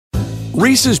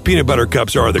Reese's peanut butter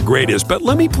cups are the greatest, but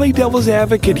let me play devil's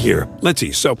advocate here. Let's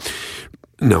see. So,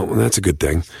 no, that's a good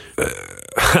thing.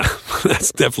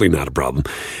 That's definitely not a problem.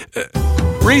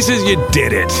 Reese's, you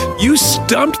did it. You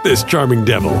stumped this charming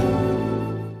devil.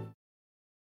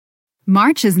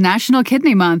 March is National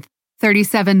Kidney Month.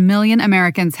 37 million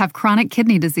Americans have chronic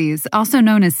kidney disease, also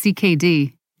known as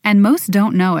CKD, and most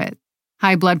don't know it.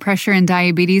 High blood pressure and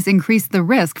diabetes increase the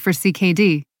risk for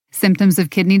CKD. Symptoms of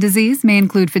kidney disease may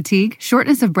include fatigue,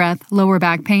 shortness of breath, lower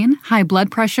back pain, high blood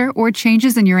pressure, or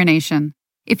changes in urination.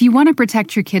 If you want to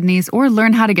protect your kidneys or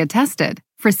learn how to get tested,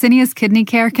 Fresenius Kidney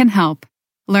Care can help.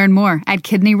 Learn more at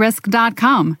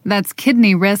kidneyrisk.com. That's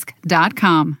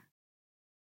kidneyrisk.com.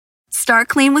 Start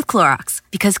clean with Clorox,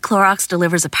 because Clorox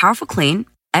delivers a powerful clean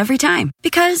every time.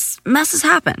 Because messes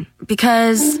happen.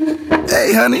 Because...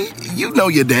 Hey, honey, you know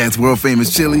your dad's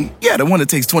world-famous chili. Yeah, the one that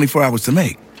takes 24 hours to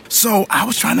make. So I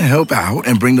was trying to help out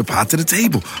and bring the pot to the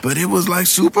table, but it was like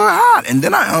super hot. And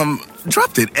then I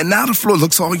dropped it, and now the floor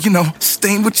looks all,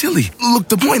 stained with chili. Look,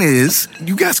 the point is,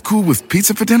 you guys cool with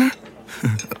pizza for dinner?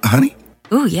 Honey?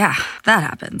 Ooh, yeah, that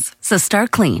happens. So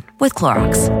start clean with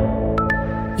Clorox.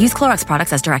 Use Clorox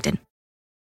products as directed.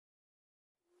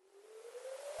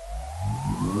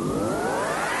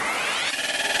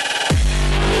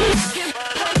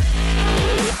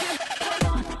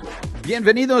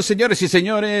 Bienvenidos, señores y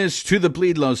señores, to the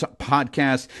Bleed Lows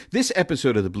podcast. This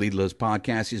episode of the Bleed Lows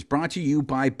podcast is brought to you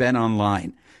by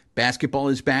BetOnline. Basketball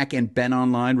is back, and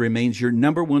BetOnline remains your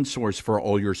number one source for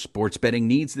all your sports betting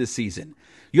needs this season.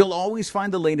 You'll always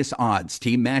find the latest odds,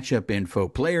 team matchup info,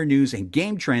 player news, and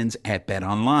game trends at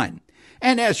BetOnline.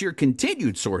 And as your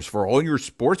continued source for all your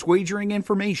sports wagering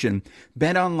information,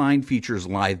 BetOnline features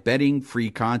live betting, free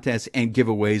contests, and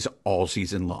giveaways all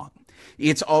season long.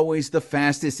 It's always the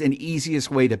fastest and easiest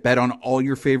way to bet on all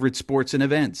your favorite sports and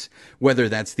events, whether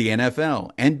that's the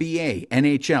NFL, NBA,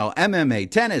 NHL, MMA,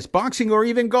 tennis, boxing, or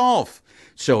even golf.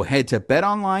 So head to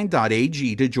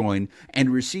betonline.ag to join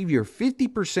and receive your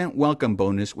 50% welcome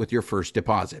bonus with your first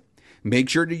deposit. Make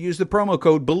sure to use the promo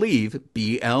code BELIEVE,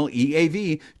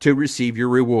 B-L-E-A-V, to receive your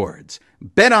rewards.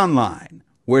 BetOnline,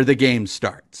 where the game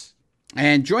starts.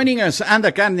 And joining us on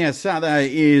the carne asada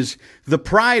is the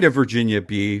pride of Virginia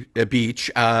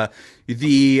Beach,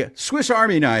 the Swiss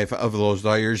Army knife of Los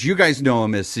Dodgers. You guys know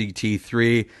him as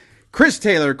CT3. Chris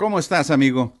Taylor, ¿cómo estás,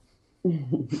 amigo?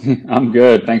 I'm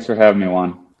good. Thanks for having me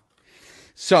on.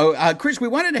 So, Chris, we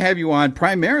wanted to have you on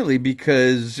primarily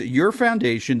because your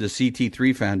foundation, the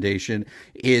CT3 Foundation,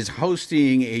 is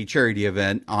hosting a charity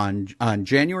event on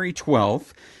January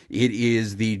 12th. It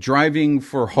is the Driving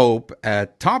for Hope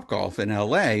at Topgolf in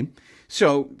LA.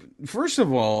 So, first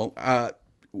of all, I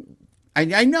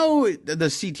know the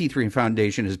CT3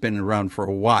 Foundation has been around for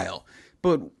a while,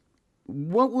 but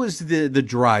what was the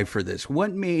drive for this?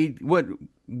 What made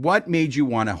you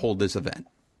want to hold this event?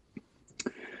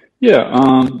 Yeah,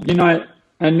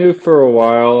 I knew for a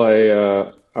while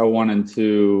I wanted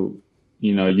to,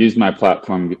 use my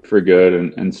platform for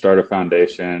good and start a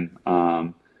foundation.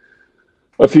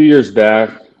 A few years back,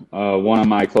 one of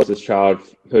my closest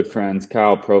childhood friends,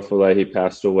 Kyle Profile, he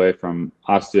passed away from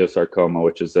osteosarcoma,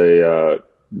 which is a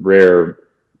rare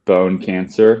bone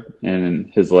cancer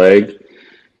in his leg.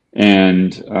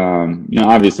 And,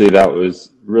 obviously that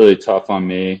was really tough on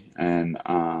me. And,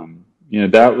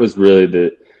 that was really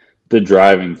the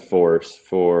driving force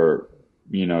for,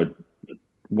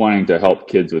 wanting to help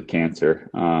kids with cancer,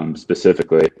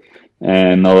 specifically.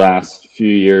 And the last few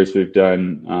years, we've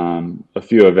done a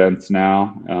few events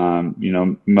now,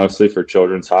 mostly for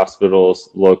children's hospitals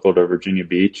local to Virginia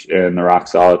Beach and the Rock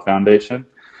Solid Foundation.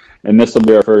 And this will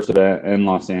be our first event in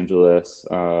Los Angeles,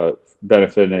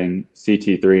 benefiting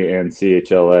CT3 and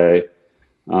CHLA.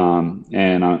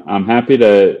 And I'm happy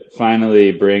to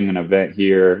finally bring an event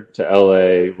here to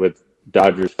LA with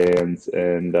Dodgers fans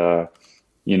and,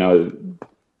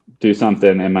 do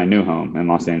something in my new home in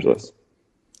Los Angeles.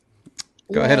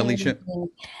 Go ahead, Alicia.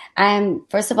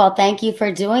 First of all, thank you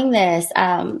for doing this.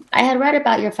 I had read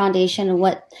about your foundation and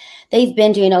what they've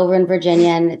been doing over in Virginia,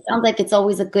 and it sounds like it's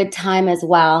always a good time as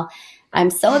well. I'm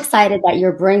so excited that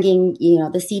you're bringing,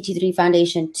 the CT3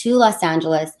 Foundation to Los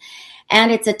Angeles,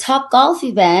 and it's a Topgolf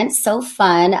event. So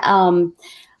fun.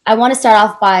 I want to start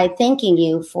off by thanking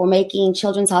you for making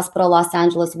Children's Hospital Los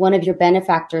Angeles one of your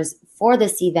benefactors for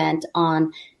this event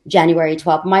on January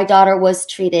 12th. My daughter was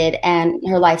treated and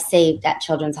her life saved at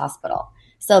Children's Hospital.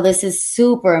 So this is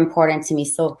super important to me.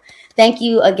 So thank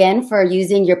you again for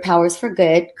using your powers for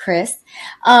good, Chris.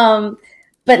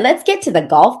 But let's get to the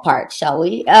golf part, shall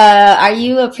we? Are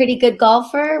you a pretty good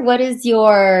golfer? What is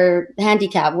your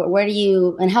handicap? Where do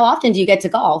you, and how often do you get to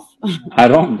golf? I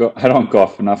don't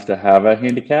golf enough to have a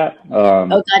handicap. Oh,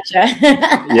 gotcha.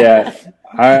 Yeah,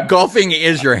 Golfing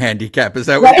is your handicap. Is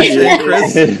that what you're saying,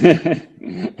 Chris?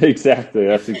 Exactly.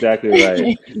 That's exactly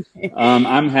right.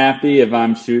 I'm happy if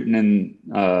I'm shooting in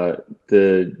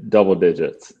the double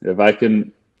digits. If I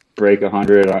can break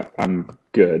 100, I'm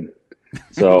good.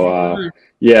 So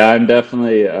yeah, I'm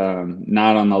definitely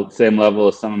not on the same level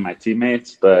as some of my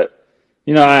teammates, but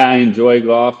I enjoy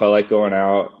golf. I like going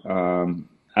out.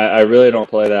 I really don't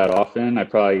play that often. I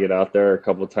probably get out there a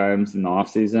couple times in the off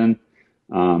season,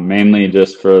 mainly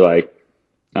just for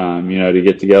to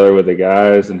get together with the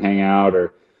guys and hang out.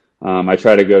 Or I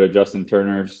try to go to Justin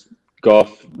Turner's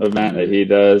golf event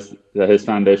that his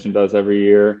foundation does every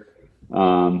year.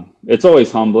 It's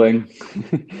always humbling.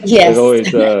 Yes.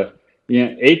 It's always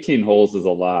 18 holes is a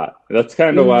lot. That's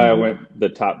kind of why I went the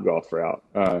Top Golf route.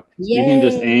 You can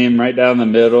just aim right down the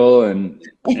middle and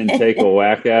take a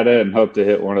whack at it and hope to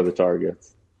hit one of the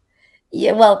targets.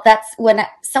 Yeah, well, that's when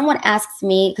someone asks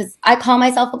me, because I call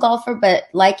myself a golfer, but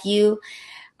like you,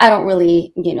 I don't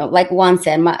really, like Juan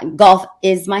said, my golf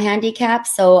is my handicap.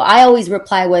 So I always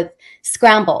reply with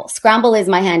scramble. Scramble is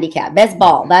my handicap. Best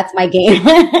ball. That's my game.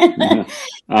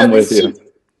 I'm with you.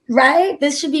 Right?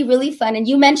 This should be really fun. And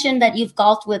you mentioned that you've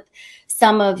golfed with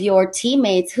some of your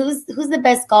teammates. Who's the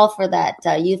best golfer that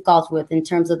you've golfed with in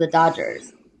terms of the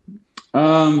Dodgers?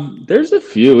 There's a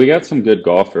few. We got some good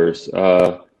golfers.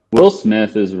 Will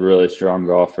Smith is a really strong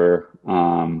golfer.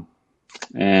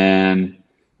 And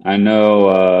I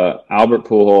know Albert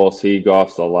Pujols, he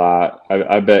golfs a lot.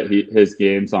 I bet his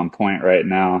game's on point right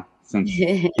now since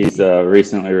he's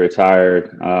recently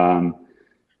retired.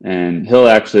 And he'll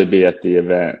actually be at the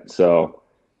event. So,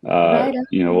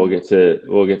 we'll get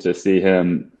to see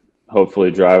him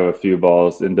hopefully drive a few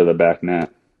balls into the back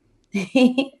net.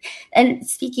 And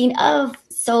speaking of,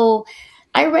 so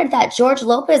I read that George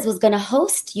Lopez was going to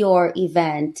host your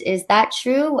event. Is that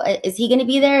true? Is he going to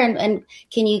be there? And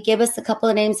can you give us a couple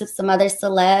of names of some other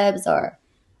celebs or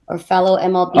fellow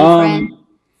MLB friends?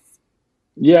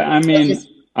 Yeah, I mean,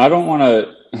 I don't want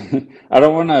to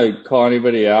call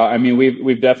anybody out. I mean,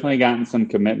 we've definitely gotten some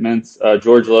commitments.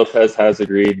 George Lopez has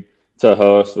agreed to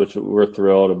host, which we're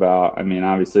thrilled about. I mean,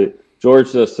 obviously,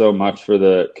 George does so much for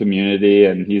the community,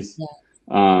 and he's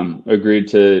agreed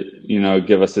to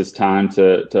give us his time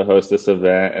to host this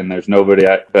event. And there's nobody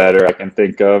better I can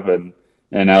think of in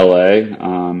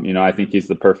LA. I think he's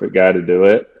the perfect guy to do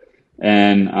it.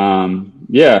 And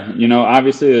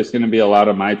obviously, there's going to be a lot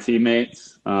of my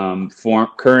teammates,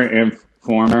 current and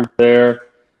former there.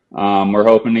 We're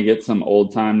hoping to get some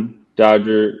old time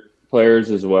Dodger players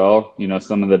as well,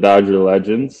 some of the Dodger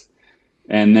legends.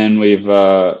 And then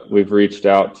we've reached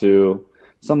out to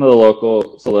some of the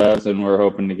local celebs, and we're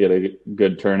hoping to get a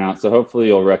good turnout. So hopefully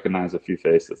you'll recognize a few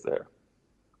faces there.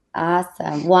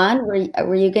 Awesome. Juan,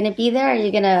 were you going to be there? Are you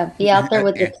going to be out there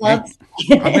with your clubs?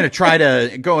 I'm going to try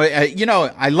to go.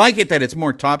 I like it that it's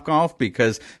more Top Golf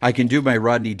because I can do my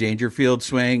Rodney Dangerfield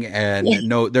swing and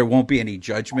there won't be any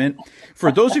judgment.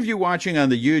 For those of you watching on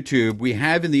the YouTube, we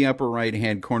have in the upper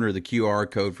right-hand corner the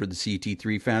QR code for the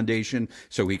CT3 Foundation.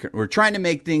 So we're trying to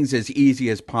make things as easy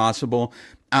as possible.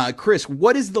 Chris,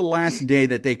 what is the last day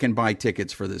that they can buy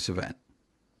tickets for this event?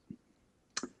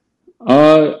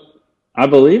 I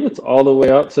believe it's all the way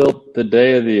up till the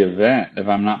day of the event, if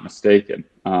I'm not mistaken.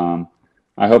 I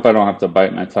hope I don't have to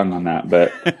bite my tongue on that,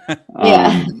 but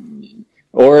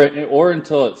or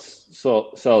until it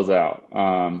sells out.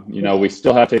 We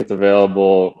still have tickets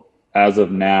available as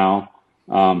of now.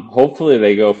 Hopefully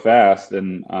they go fast,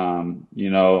 and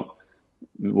we'll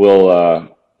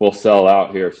sell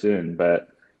out here soon. But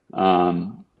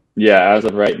as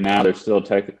of right now, there's still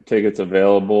tickets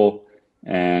available.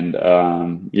 And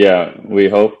we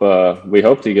hope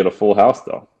to get a full house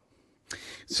though.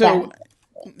 So,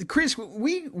 Chris,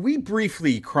 we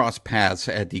briefly crossed paths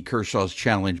at the Kershaw's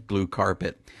Challenge blue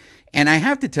carpet, and I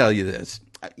have to tell you this.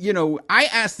 I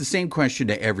asked the same question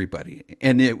to everybody,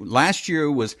 and last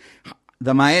year was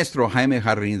the Maestro Jaime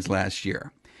Jarrin's last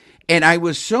year, and I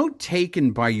was so taken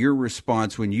by your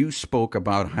response when you spoke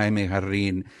about Jaime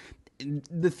Jarrin.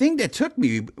 The thing that took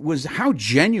me was how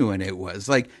genuine it was.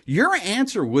 Like, your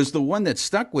answer was the one that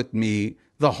stuck with me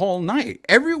the whole night.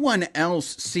 Everyone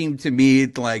else seemed to me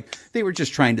like they were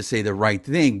just trying to say the right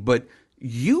thing. But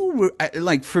you were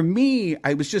like, for me,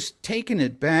 I was just taking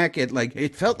it back at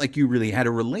it felt like you really had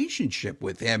a relationship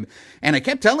with him. And I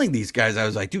kept telling these guys, I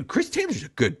was like, dude, Chris Taylor's a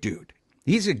good dude.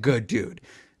 He's a good dude.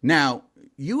 Now,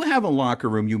 you have a locker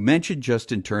room. You mentioned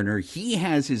Justin Turner. He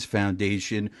has his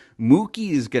foundation.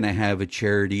 Mookie is going to have a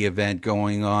charity event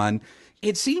going on.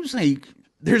 It seems like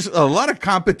there's a lot of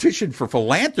competition for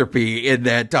philanthropy in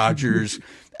that Dodgers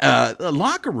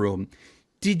locker room.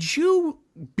 Did you,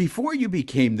 before you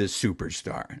became this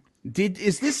superstar,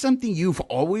 is this something you've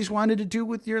always wanted to do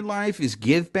with your life, is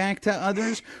give back to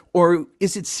others? Or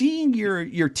is it seeing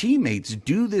your teammates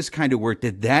do this kind of work?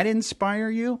 Did that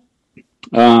inspire you?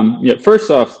 Yeah,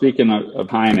 first off, speaking of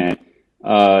Jaime,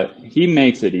 he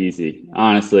makes it easy,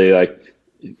 honestly. Like,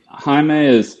 Jaime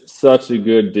is such a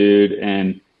good dude,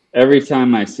 and every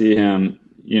time I see him,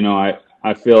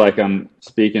 I feel like I'm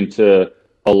speaking to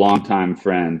a longtime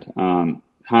friend.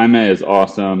 Jaime is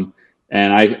awesome,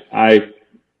 and I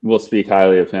will speak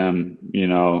highly of him,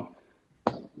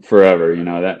 forever.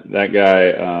 That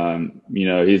guy,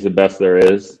 he's the best there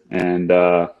is, and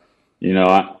I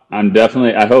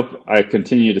hope I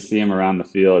continue to see him around the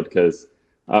field, because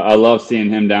I love seeing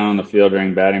him down on the field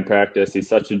during batting practice. He's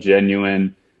such a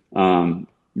genuine,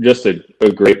 just a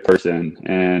great person.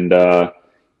 And,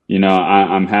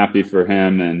 I'm happy for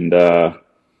him. And,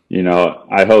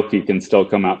 I hope he can still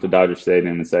come out to Dodger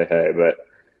Stadium and say, hey,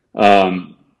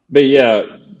 but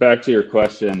yeah, back to your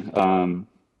question.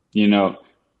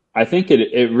 I think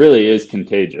it really is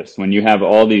contagious when you have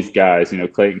all these guys,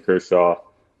 Clayton Kershaw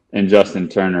and Justin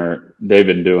Turner. They've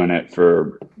been doing it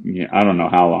for, I don't know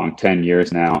how long, 10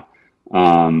 years now.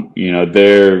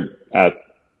 They're at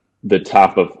the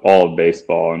top of all of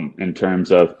baseball in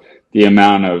terms of the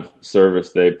amount of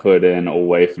service they put in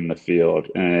away from the field.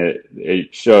 And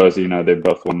it shows, they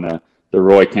both won the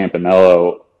Roy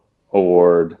Campanello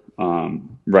Award,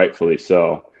 rightfully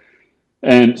so.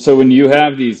 And so when you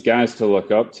have these guys to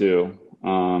look up to,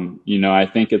 I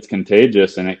think it's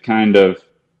contagious, and it kind of,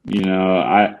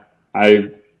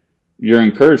 you're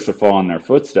encouraged to follow in their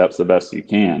footsteps the best you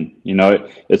can.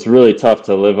 It's really tough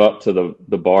to live up to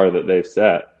the bar that they've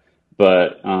set,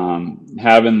 but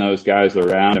having those guys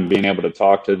around and being able to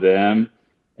talk to them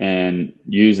and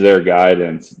use their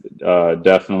guidance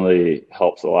definitely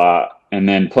helps a lot. And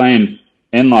then playing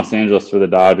in Los Angeles for the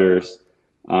Dodgers,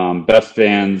 best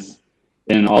fans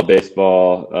in all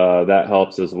baseball, that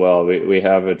helps as well. We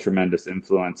have a tremendous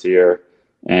influence here,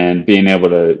 and being able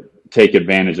to take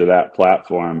advantage of that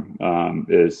platform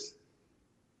is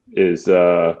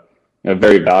a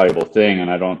very valuable thing, and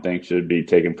I don't think should be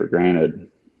taken for granted.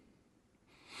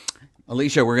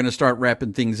 Alicia, we're going to start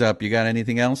wrapping things up. You got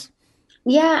anything else?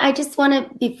 Yeah, I just want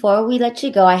to, before we let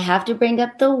you go, I have to bring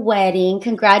up the wedding.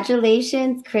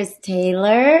 Congratulations, Chris Taylor,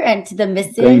 and to the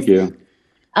missus. Thank you.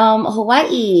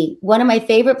 Hawaii, one of my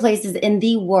favorite places in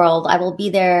the world. I will be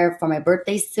there for my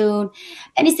birthday soon.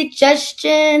 Any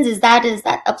suggestions? Is that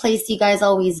a place you guys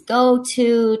always go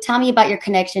to? Tell me about your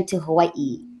connection to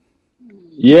Hawaii.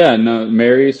 Yeah, no,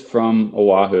 Mary's from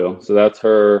Oahu, so that's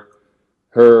her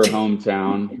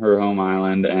hometown, her home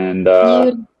island. And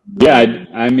yeah,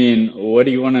 I mean, what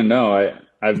do you want to know?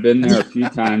 I've been there a few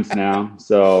times now.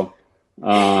 So,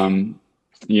 if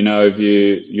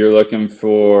you're looking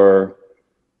for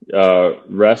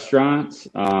restaurants,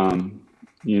 I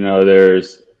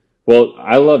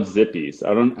love Zippy's.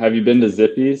 Have you been to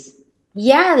Zippy's?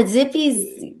 Yeah, the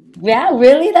Zippy's. Yeah,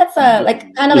 really? That's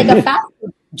kind of like a fast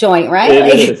food joint, right?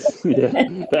 It is. Yeah,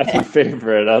 that's my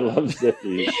favorite. I love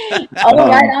Zippy's. Oh,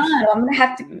 right on. I'm gonna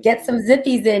have to get some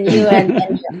Zippies in you and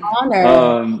your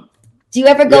honor. Do you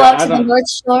ever go out to the North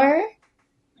Shore?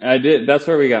 I did. That's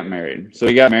where we got married. So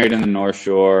we got married in the North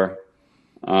Shore.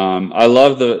 I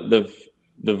love the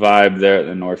vibe there at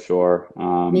the North Shore.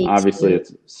 Obviously,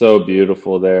 it's so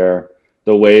beautiful there.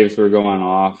 The waves were going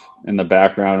off in the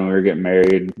background when we were getting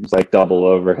married. It was like double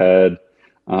overhead.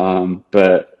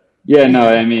 But yeah, no,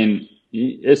 I mean,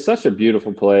 it's such a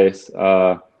beautiful place.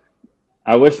 I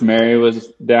wish Mary was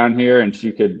down here and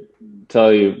she could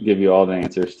give you all the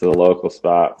answers to the local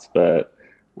spots. But,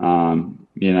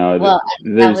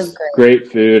 there's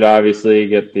great food, obviously.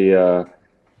 Get the,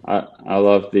 I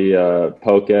love the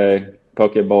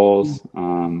poke bowls,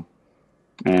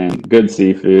 and good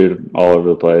seafood all over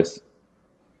the place.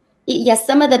 Yes,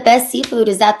 some of the best seafood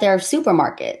is at their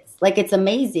supermarkets. Like, it's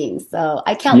amazing. So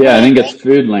I can't. Yeah, I think it's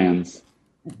Foodlands.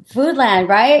 Foodland,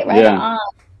 right? Right yeah. on.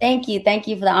 Thank you for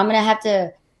that. I'm gonna have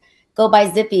to go buy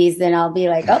Zippies, and I'll be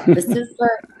like, oh, this is for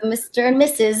Mr. and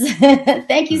Mrs.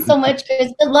 Thank you so much,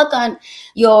 Chris. Good luck on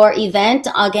your event.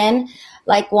 Again,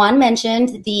 like Juan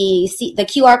mentioned, the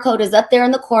QR code is up there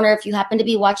in the corner. If you happen to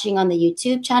be watching on the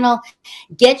YouTube channel,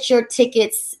 get your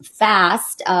tickets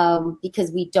fast,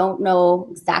 because we don't know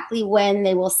exactly when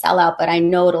they will sell out, but I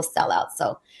know it'll sell out.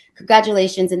 So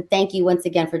congratulations, and thank you once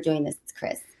again for doing this,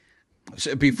 Chris.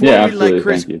 So before we let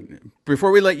Chris,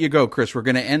 before we let you go, Chris, we're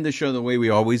going to end the show the way we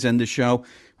always end the show.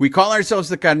 We call ourselves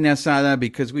the Carne Asada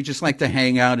because we just like to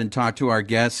hang out and talk to our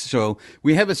guests. So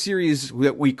we have a series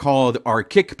that we called our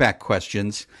kickback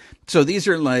questions. So these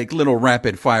are like little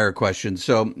rapid fire questions.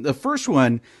 So the first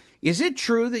one, is it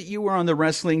true that you were on the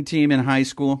wrestling team in high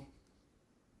school?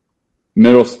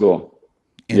 Middle school.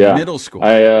 Middle school.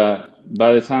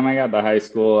 By the time I got to high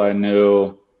school, I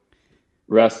knew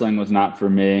wrestling was not for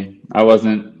me. I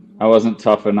wasn't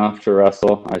tough enough to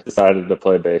wrestle. I decided to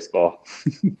play baseball.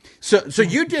 So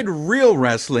you did real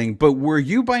wrestling, but were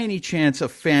you by any chance a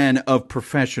fan of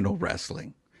professional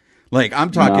wrestling? Like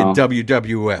I'm talking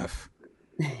WWF.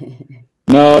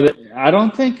 No, I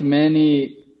don't think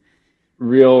many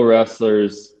real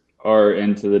wrestlers are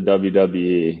into the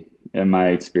WWE in my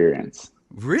experience.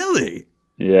 Really?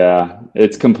 Yeah,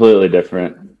 it's completely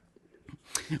different.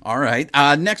 All right.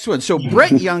 Next one. So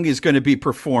Brett Young is going to be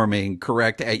performing,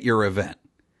 correct, at your event?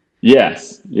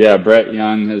 Yes. Yeah, Brett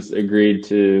Young has agreed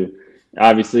to,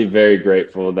 obviously very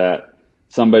grateful that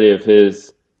somebody of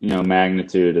his,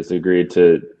 magnitude has agreed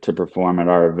to perform at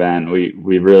our event.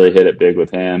 We really hit it big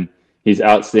with him. He's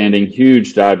outstanding,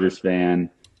 huge Dodgers fan,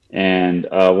 and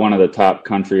one of the top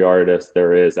country artists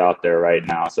there is out there right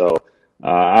now. So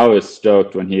I was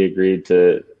stoked when he agreed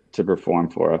to perform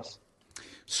for us.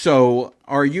 So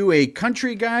are you a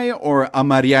country guy or a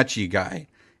mariachi guy?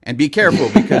 And be careful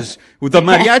because the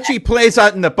mariachi plays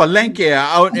out in the palenque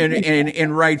out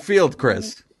in right field,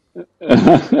 Chris.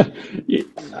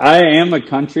 I am a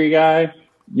country guy.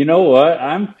 You know what?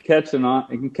 I'm catching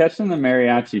the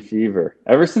mariachi fever.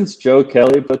 Ever since Joe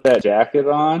Kelly put that jacket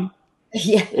on,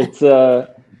 it's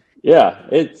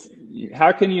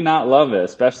how can you not love it,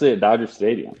 especially at Dodger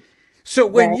Stadium? So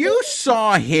when you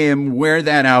saw him wear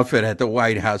that outfit at the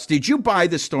White House, did you buy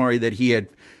the story that he had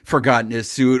forgotten his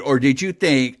suit, or did you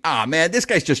think, man, this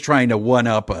guy's just trying to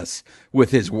one-up us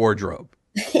with his wardrobe?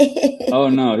 Oh,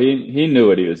 no, he knew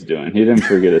what he was doing. He didn't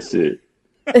forget his suit.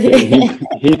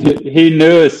 He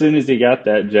knew as soon as he got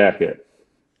that jacket.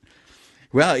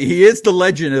 Well, he is the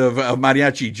legend of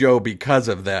Mariachi Joe because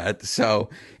of that. So,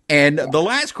 and the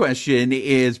last question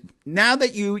is, now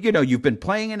that you've been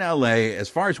playing in LA, as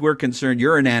far as we're concerned,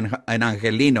 you're an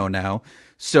Angelino now.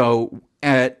 So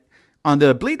on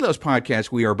the Bleed Los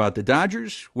podcast, we are about the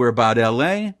Dodgers, we're about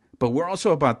LA, but we're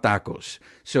also about tacos.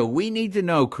 So we need to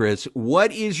know, Chris,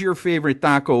 what is your favorite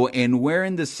taco and where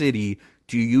in the city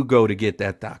do you go to get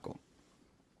that taco?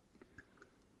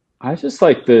 I just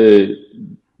like the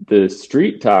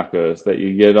street tacos that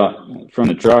you get from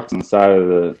the trucks on the side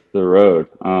of the road.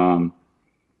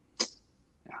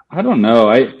 I don't know.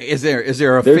 Is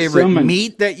there a favorite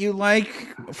meat that you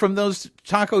like from those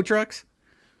taco trucks?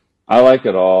 I like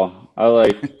it all. I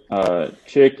like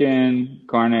chicken,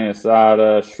 carne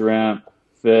asada, shrimp,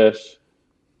 fish.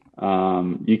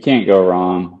 You can't go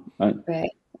wrong. Right.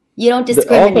 You don't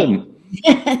discriminate.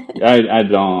 I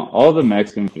don't. All the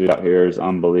Mexican food out here is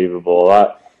unbelievable.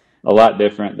 A lot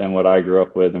different than what I grew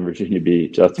up with in Virginia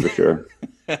Beach, that's for sure.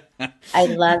 I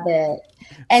love it.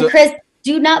 And Chris,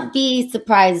 do not be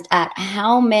surprised at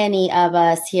how many of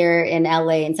us here in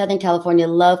LA and Southern California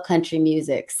love country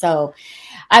music. So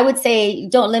I would say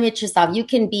don't limit yourself. You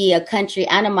can be a country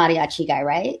and a mariachi guy,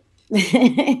 right?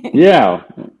 Yeah.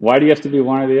 Why do you have to be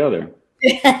one or the other?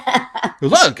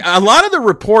 Look, a lot of the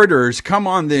reporters come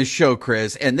on this show,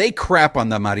 Chris, and they crap on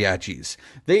the mariachis.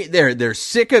 They're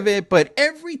sick of it, but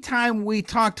every time we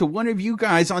talk to one of you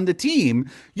guys on the team,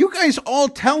 you guys all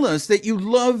tell us that you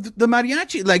love the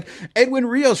mariachi. Like Edwin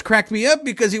Rios cracked me up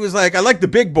because he was like, I like the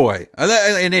big boy.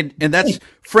 And that's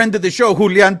friend of the show,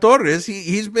 Julian Torres.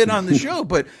 He's been on the show,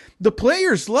 but the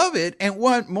players love it and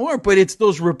want more, but it's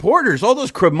those reporters, all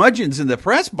those curmudgeons in the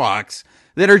press box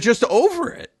that are just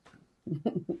over it.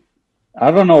 I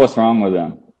don't know what's wrong with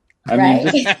them. I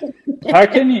mean, how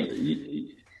can you,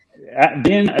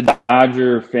 being a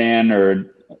Dodger fan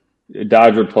or a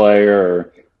Dodger player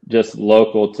or just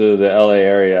local to the LA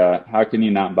area, how can you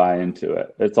not buy into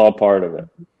it? It's all part of it.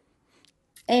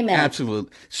 Amen.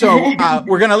 Absolutely. So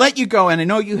we're going to let you go. And I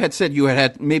know you had said you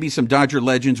had maybe some Dodger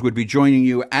legends would be joining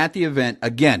you at the event.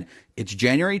 Again, it's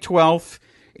January 12th.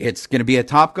 It's going to be at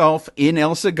Topgolf in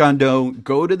El Segundo.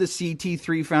 Go to the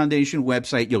CT3 Foundation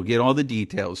website. You'll get all the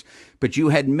details. But you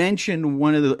had mentioned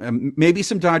one of the, maybe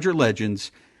some Dodger legends.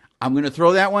 I'm going to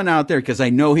throw that one out there because I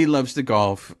know he loves to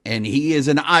golf and he is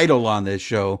an idol on this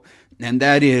show. And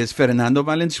that is Fernando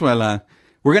Valenzuela.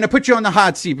 We're going to put you on the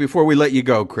hot seat before we let you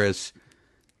go, Chris.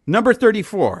 Number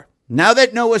 34. Now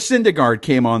that Noah Syndergaard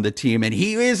came on the team and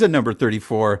he is a number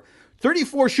 34,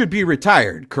 34 should be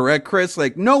retired, correct, Chris?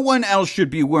 Like no one else should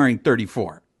be wearing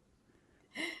 34.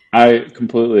 I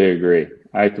completely agree.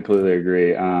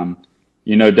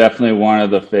 Definitely one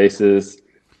of the faces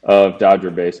of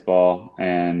Dodger baseball,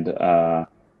 and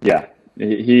yeah,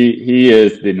 he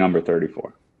is the number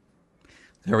 34.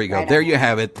 There we go. Right There on. you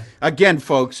have it. Again,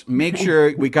 folks, make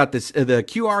sure we got this the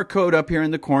QR code up here in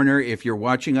the corner if you're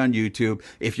watching on YouTube.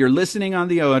 If you're listening on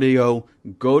the audio,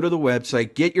 go to the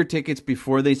website, get your tickets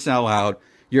before they sell out.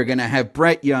 You're going to have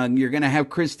Brett Young. You're going to have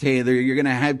Chris Taylor. You're going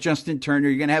to have Justin Turner.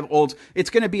 You're going to have Olds. It's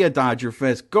going to be a Dodger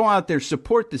Fest. Go out there,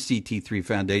 support the CT3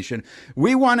 Foundation.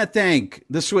 We want to thank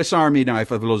the Swiss Army knife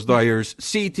of Los Dodgers,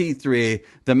 CT3,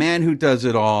 the man who does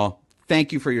it all.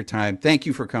 Thank you for your time. Thank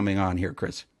you for coming on here,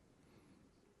 Chris.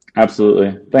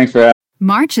 Absolutely. Thanks for having me.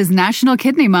 March is National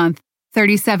Kidney Month.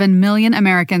 37 million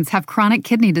Americans have chronic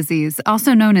kidney disease,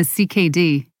 also known as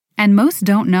CKD, and most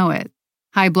don't know it.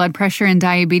 High blood pressure and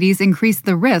diabetes increase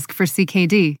the risk for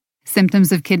CKD.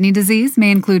 Symptoms of kidney disease may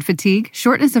include fatigue,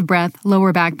 shortness of breath,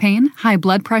 lower back pain, high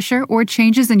blood pressure, or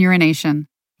changes in urination.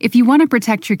 If you want to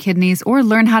protect your kidneys or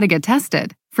learn how to get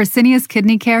tested, Fresenius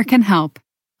Kidney Care can help.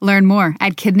 Learn more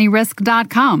at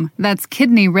kidneyrisk.com. That's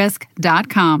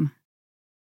kidneyrisk.com.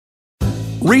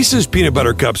 Reese's peanut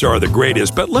butter cups are the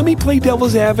greatest, but let me play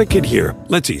devil's advocate here.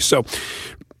 Let's see. So,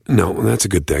 no, that's a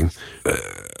good thing.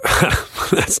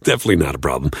 That's definitely not a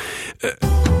problem.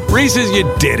 Reese's,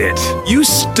 you did it. You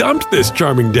stumped this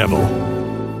charming devil.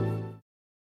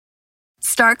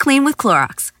 Start clean with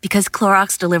Clorox, because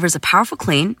Clorox delivers a powerful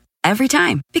clean every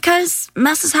time. Because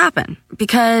messes happen.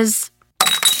 Because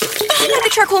the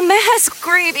charcoal mask.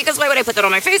 Great, because why would I put that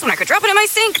on my face when I could drop it in my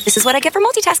sink? This is what I get for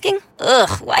multitasking. Ugh,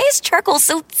 why is charcoal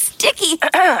so sticky?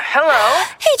 Hello?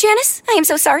 Hey, Janice. I am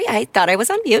so sorry. I thought I was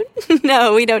on mute.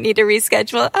 No, we don't need to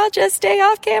reschedule. I'll just stay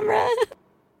off camera.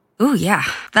 Ooh, yeah,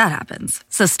 that happens.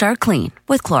 So start clean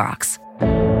with Clorox.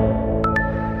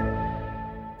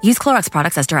 Use Clorox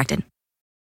products as directed.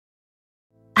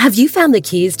 Have you found the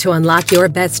keys to unlock your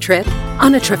best trip?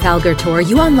 On a Trafalgar tour,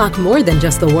 you unlock more than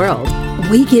just the world.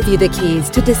 We give you the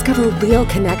keys to discover real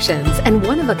connections and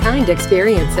one-of-a-kind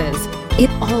experiences.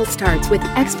 It all starts with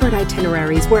expert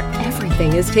itineraries where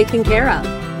everything is taken care of.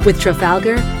 With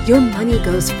Trafalgar, your money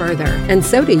goes further, and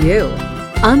so do you.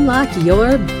 Unlock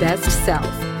your best self.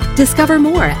 Discover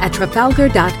more at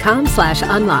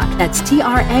Trafalgar.com/unlock. That's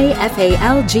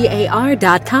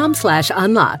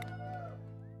TRAFALGAR.com/unlock.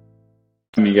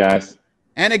 You guys.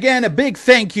 And again, a big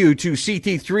thank you to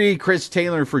CT3, Chris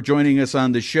Taylor, for joining us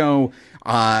on the show.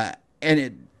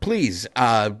 Please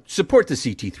support the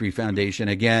CT3 Foundation.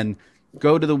 Again,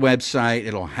 go to the website.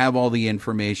 It'll have all the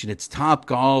information. It's Top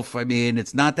Golf. I mean,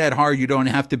 it's not that hard. You don't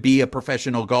have to be a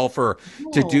professional golfer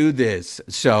to do this.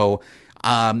 So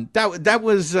that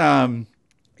was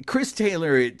Chris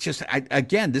Taylor.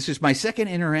 Again, this is my second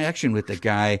interaction with the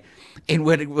guy. And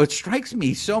what strikes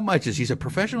me so much is he's a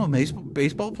professional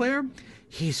baseball player.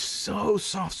 He's so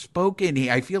soft-spoken.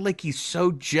 I feel like he's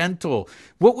so gentle.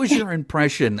 What was your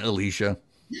impression, Alicia?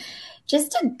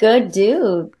 Just a good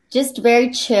dude. Just very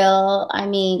chill. I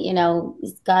mean,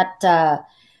 he's got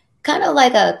kind of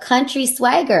like a country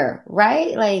swagger,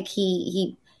 right? Like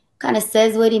he kind of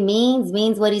says what he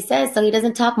means what he says, so he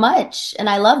doesn't talk much. And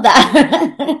I love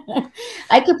that.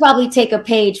 I could probably take a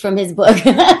page from his book.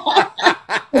 Because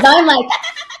I'm like...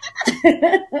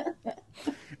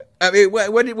 I mean,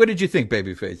 what did you think,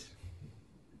 Babyface?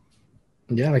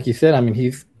 Yeah, like you said, I mean,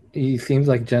 he seems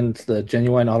like the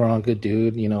genuine all-around good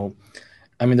dude. I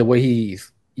mean, the way you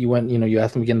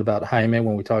asked him again about Jaime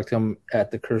when we talked to him at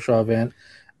the Kershaw event.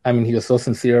 I mean, he was so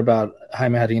sincere about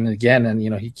Jaime Jarrín again, and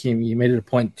he made it a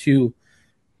point to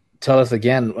tell us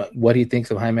again what he thinks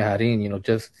of Jaime Jarrín.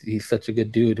 Just he's such a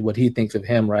good dude. What he thinks of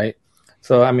him, right?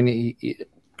 So I mean,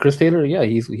 Chris Taylor, yeah,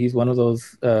 he's one of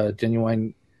those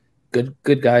genuine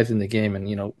good guys in the game,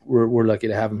 and we're lucky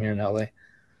to have him here in LA.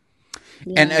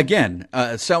 Yeah. And again,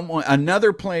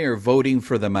 another player voting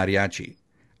for the mariachi.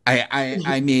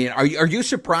 I mean, are you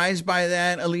surprised by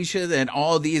that, Alicia? That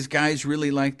all these guys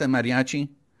really like the mariachi?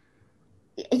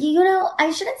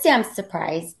 I shouldn't say I'm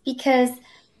surprised, because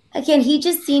again, he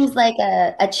just seems like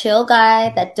a chill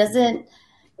guy that doesn't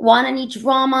want any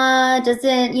drama.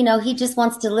 Doesn't he just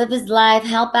wants to live his life,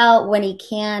 help out when he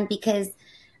can, because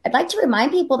I'd like to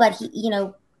remind people that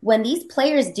when these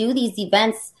players do these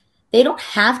events, they don't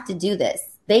have to do this.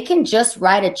 They can just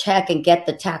write a check and get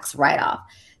the tax write-off.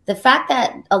 The fact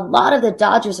that a lot of the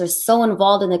Dodgers are so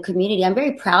involved in the community, I'm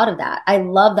very proud of that. I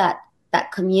love that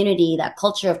community, that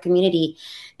culture of community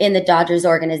in the Dodgers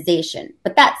organization.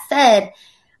 But that said,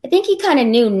 I think he kind of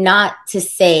knew not to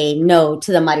say no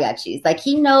to the mariachis. Like,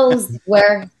 he knows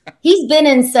where he's been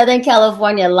in Southern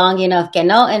California long enough,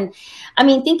 and I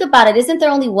mean, think about it. Isn't there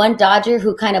only one Dodger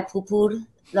who kind of poo-pooed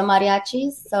the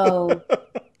mariachis. So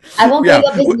I won't bring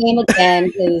up his name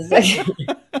again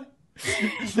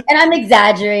and I'm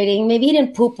exaggerating. Maybe he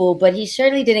didn't poo-poo, but he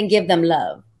surely didn't give them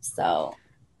love. So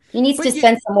he needs to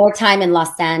spend some more time in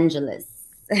Los Angeles.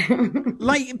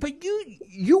 But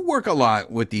you work a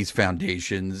lot with these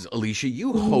foundations, Alicia.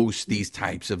 You host these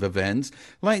types of events.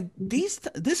 Like this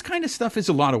kind of stuff is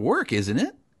a lot of work, isn't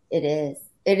it? It is.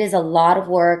 It is a lot of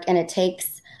work, and it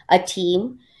takes a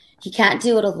team. He can't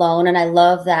do it alone. And I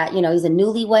love that, he's a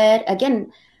newlywed.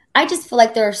 Again, I just feel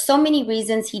like there are so many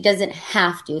reasons he doesn't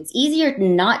have to. It's easier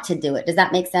not to do it. Does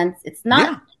that make sense? It's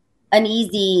not an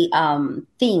easy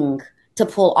thing to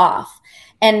pull off.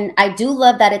 And I do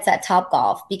love that it's at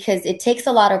Topgolf because it takes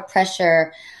a lot of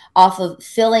pressure off of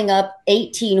filling up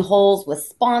 18 holes with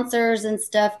sponsors and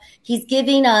stuff. He's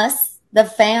giving us, the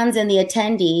fans and the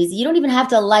attendees, you don't even have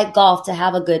to like golf to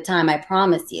have a good time, I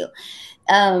promise you.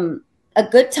 A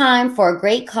good time for a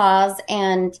great cause,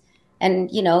 and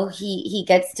he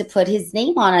gets to put his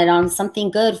name on it, on something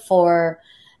good for,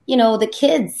 the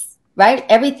kids, right?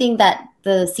 Everything that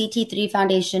the CT3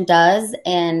 Foundation does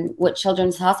and what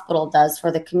Children's Hospital does for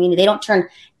the community. They don't turn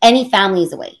any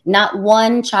families away. Not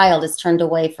one child is turned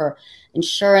away for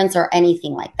insurance or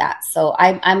anything like that. So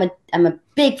I'm a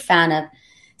big fan of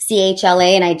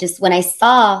CHLA. And when I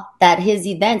saw that his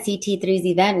event, CT3's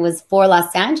event, was for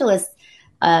Los Angeles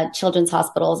Children's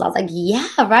Hospitals, I was like, yeah,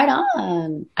 right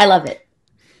on. I love it.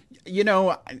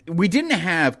 We didn't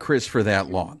have Chris for that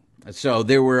long. So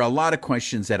there were a lot of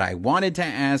questions that I wanted to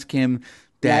ask him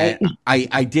that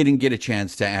I didn't get a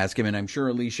chance to ask him. And I'm sure,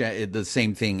 Alicia, the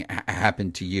same thing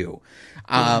happened to you.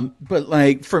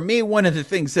 But for me, one of the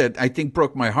things that I think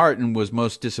broke my heart and was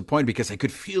most disappointing, because I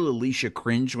could feel Alicia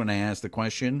cringe when I asked the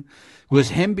question, was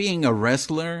him being a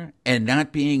wrestler and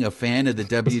not being a fan of the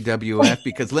WWF.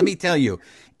 Because let me tell you,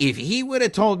 if he would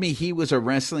have told me he was a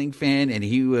wrestling fan and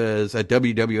he was a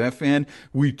WWF fan,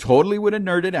 we totally would have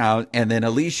nerded out. And then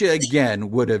Alicia again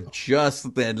would have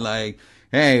just been like,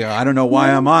 hey, I don't know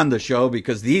why I'm on the show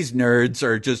because these nerds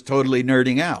are just totally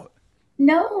nerding out.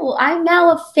 No, I'm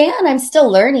now a fan. I'm still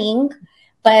learning,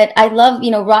 but I love,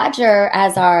 Roger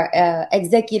as our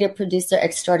executive producer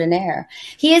extraordinaire.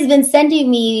 He has been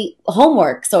sending me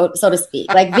homework, so to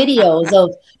speak, like videos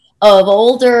of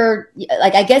older,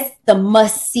 like I guess the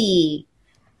must see,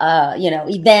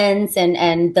 events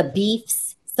and the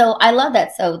beefs. So I love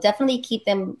that. So definitely keep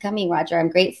them coming, Roger. I'm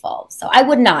grateful. So I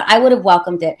would have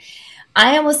welcomed it.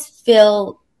 I almost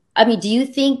feel, do you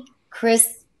think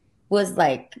Chris was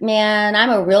like, man, I'm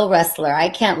a real wrestler. I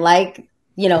can't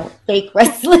fake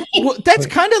wrestling. Well, that's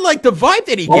kind of like the vibe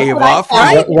that he gave off,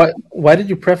 right? Why did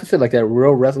you preface it like that?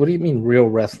 Real wrestling? What do you mean real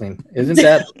wrestling? Isn't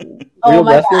that real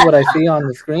wrestling God. What I see on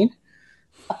the screen?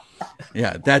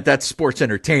 Yeah, that's sports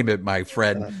entertainment, my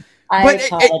friend. I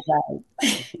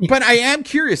apologize. But I am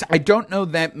curious. I don't know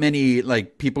that many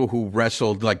people who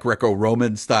wrestled like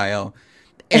Greco-Roman style.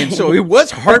 And so it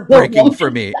was heartbreaking for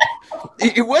me.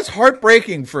 It was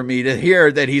heartbreaking for me to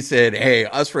hear that he said, hey,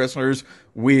 us wrestlers,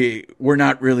 we're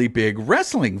not really big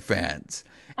wrestling fans.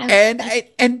 And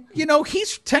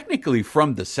he's technically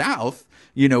from the South.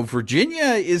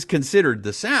 Virginia is considered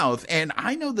the South. And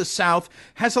I know the South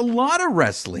has a lot of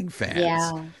wrestling fans.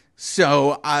 Yeah.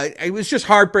 So it was just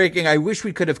heartbreaking. I wish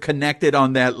we could have connected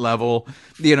on that level,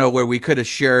 where we could have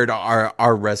shared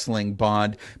our wrestling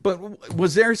bond. But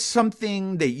was there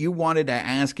something that you wanted to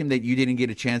ask him that you didn't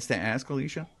get a chance to ask,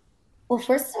 Alicia? Well,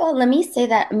 first of all, let me say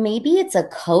that maybe it's a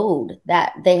code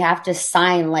that they have to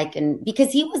sign,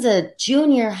 because he was a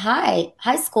junior high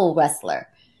school wrestler.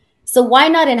 So why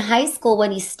not in high school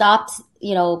when he stopped,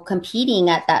 competing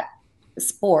at that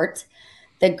sport,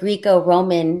 the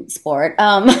Greco-Roman sport?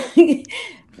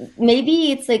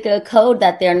 Maybe it's like a code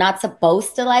that they're not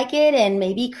supposed to like it. And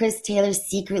maybe Chris Taylor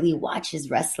secretly watches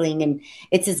wrestling and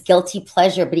it's his guilty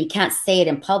pleasure, but he can't say it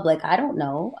in public. I don't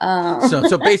know.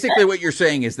 So basically what you're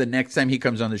saying is the next time he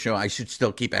comes on the show, I should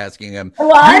still keep asking him,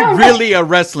 well, you're really a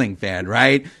wrestling fan,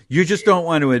 right? You just don't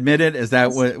want to admit it. Is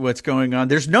that what's going on?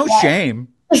 There's no shame.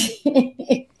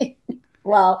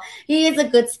 Well, he is a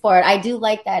good sport. I do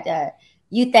like that.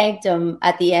 You thanked him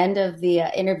at the end of the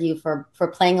interview for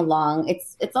playing along.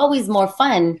 It's always more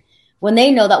fun when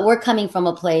they know that we're coming from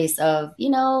a place of,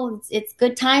 it's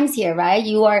good times here, right?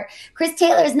 Chris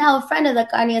Taylor is now a friend of the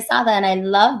Carne Asada, and I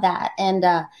love that. And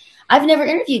I've never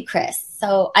interviewed Chris.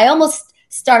 So I almost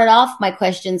started off my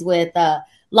questions with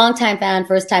longtime fan,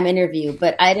 first time interview,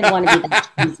 but I didn't want to be that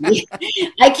cheesy.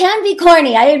 I can be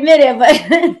corny, I admit it, but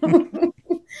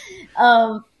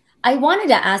I wanted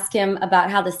to ask him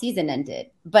about how the season ended,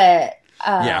 but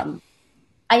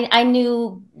I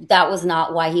knew that was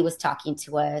not why he was talking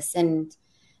to us. And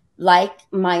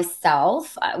like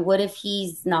myself, what if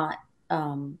he's not,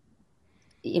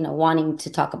 wanting to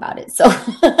talk about it? So,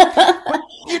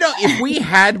 if we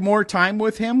had more time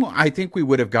with him, I think we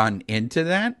would have gotten into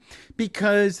that,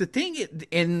 because the thing,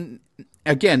 and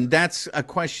again, that's a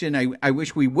question I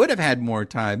wish we would have had more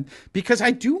time, because I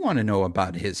do want to know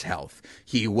about his health.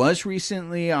 He was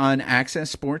recently on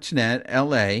Access Sportsnet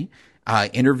LA,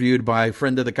 interviewed by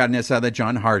friend of the Carne Asada,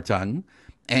 John Hartung.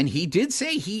 And he did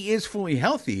say he is fully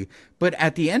healthy, but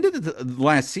at the end of the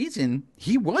last season,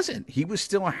 he wasn't. He was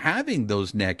still having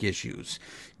those neck issues.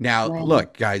 Now,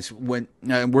 Look, guys, when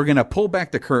we're going to pull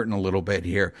back the curtain a little bit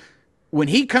here. When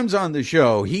he comes on the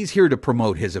show, he's here to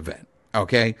promote his event.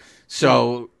 Okay,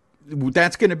 so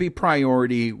that's going to be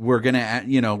priority. We're going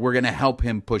to help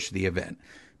him push the event.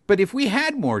 But if we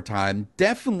had more time,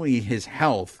 definitely his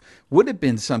health would have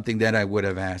been something that I would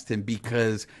have asked him,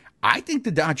 because I think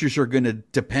the Dodgers are going to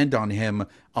depend on him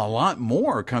a lot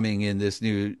more coming in this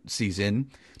new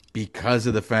season, because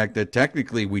of the fact that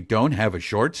technically we don't have a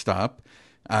shortstop.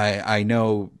 I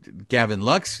know Gavin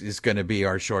Lux is going to be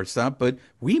our shortstop, but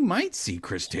we might see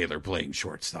Chris Taylor playing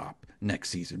shortstop next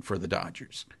season for the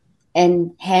Dodgers.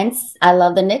 And hence, I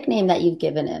love the nickname that you've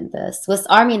given him, the Swiss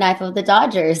Army knife of the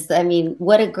Dodgers. I mean,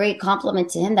 what a great compliment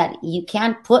to him, that you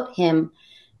can put him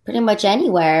pretty much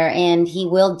anywhere and he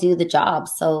will do the job.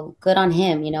 So good on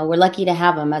him. We're lucky to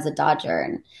have him as a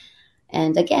Dodger.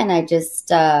 And again,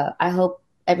 I hope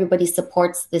everybody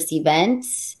supports this event.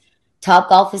 Top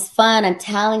Golf is fun. I'm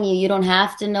telling you, you don't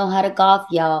have to know how to golf,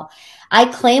 y'all. I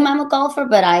claim I'm a golfer,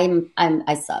 but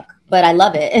I suck, but I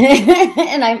love it.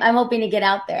 And I'm hoping to get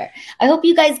out there. I hope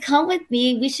you guys come with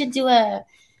me. We should do a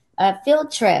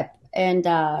field trip, and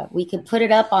we could put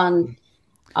it up on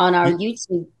our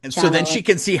YouTube channel. So then she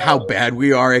can see how bad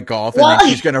we are at golf, and then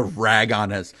she's going to rag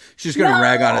on us. She's going to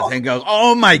rag on us and go,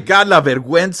 "Oh my God, la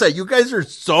vergüenza. You guys are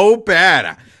so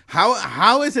bad.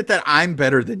 How is it that I'm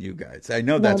better than you guys?" I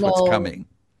know that's what's coming.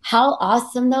 How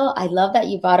awesome, though. I love that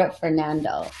you brought up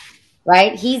Fernando,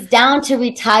 right? He's down to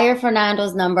retire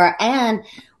Fernando's number. And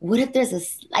what if there's a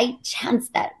slight chance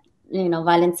that,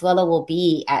 Valenzuela will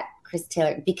be at Chris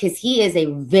Taylor, because he is a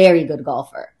very good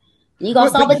golfer. He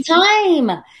golfs all the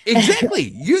time.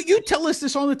 Exactly. You tell us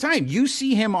this all the time. You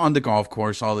see him on the golf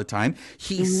course all the time.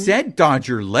 He said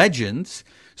Dodger legends.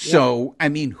 So, I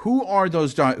mean, who are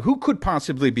those? Who could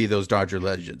possibly be those Dodger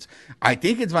legends? I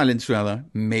think it's Valenzuela,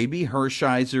 maybe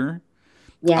Hershiser,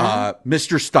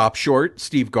 Mr. Stop Short,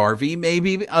 Steve Garvey,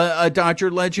 maybe a Dodger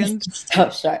legend.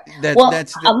 Stop Short.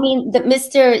 Mr.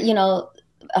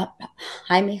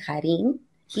 Jaime Jarin,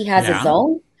 he has his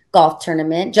own golf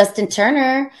tournament. Justin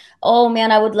Turner. Oh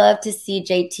man, I would love to see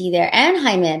JT there and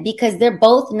Jaime, because they're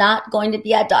both not going to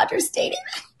be at Dodger Stadium.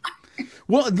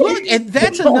 Well, look, and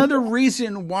that's another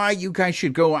reason why you guys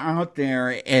should go out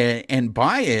there and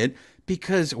buy it,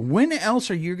 because when else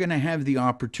are you going to have the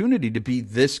opportunity to be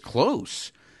this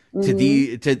close to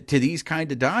these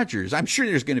kind of Dodgers? I'm sure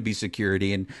there's going to be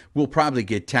security, and we'll probably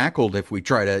get tackled if we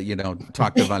try to,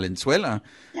 talk to Valenzuela.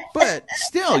 But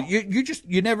still,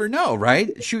 you never know,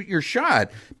 right? Shoot your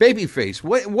shot. Babyface,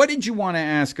 what did you want to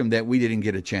ask him that we didn't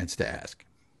get a chance to ask?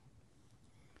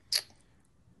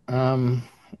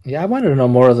 Yeah, I wanted to know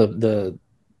more of the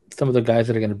some of the guys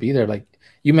that are going to be there. Like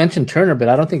you mentioned Turner, but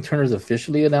I don't think Turner's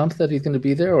officially announced that he's going to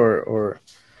be there, or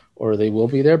they will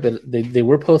be there. But they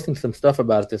were posting some stuff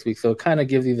about it this week, so it kind of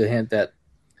gives you the hint that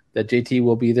JT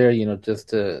will be there. Just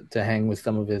to hang with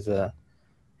some of his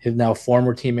now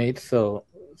former teammates. So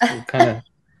kind of.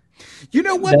 You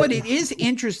know what? But it is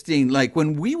interesting. Like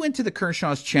when we went to the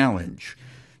Kershaw's Challenge.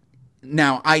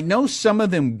 Now, I know some of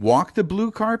them walked the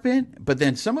blue carpet, but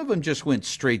then some of them just went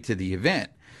straight to the event.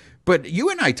 But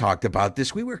you and I talked about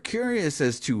this. We were curious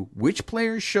as to which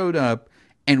players showed up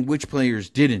and which players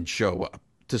didn't show up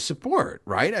to support,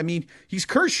 right? I mean, he's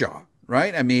Kershaw,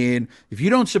 right? I mean, if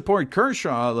you don't support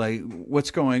Kershaw, like,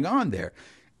 what's going on there?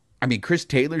 I mean, Chris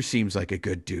Taylor seems like a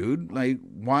good dude. Like,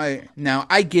 why? Now,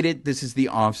 I get it. This is the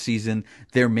off season.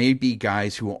 There may be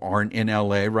guys who aren't in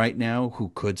LA right now who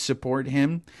could support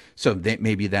him. So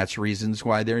maybe that's reasons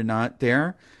why they're not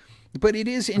there. But it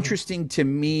is interesting to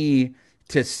me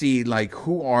to see, like,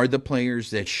 who are the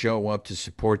players that show up to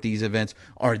support these events?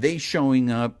 Are they showing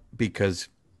up because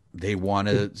they want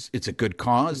to, it's a good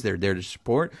cause, they're there to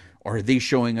support? Or are they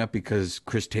showing up because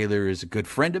Chris Taylor is a good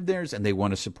friend of theirs and they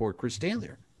want to support Chris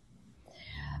Taylor?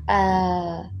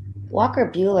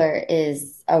 Walker Buehler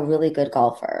is a really good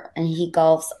golfer, and he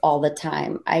golfs all the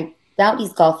time. I doubt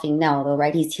he's golfing now, though,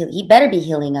 right? He better be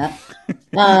healing up.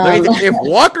 If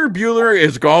Walker Buehler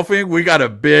is golfing, we got a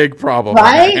big problem.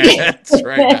 Right? That's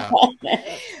right now.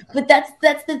 But that's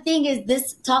the thing is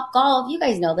this Top Golf, you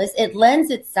guys know this, it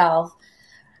lends itself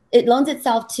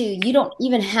to you don't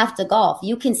even have to golf.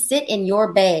 You can sit in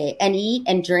your bay and eat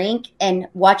and drink and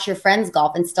watch your friends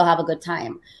golf and still have a good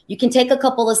time. You can take a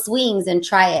couple of swings and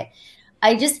try it.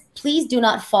 Please do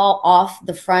not fall off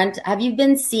the front. Have you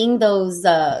been seeing those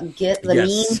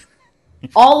memes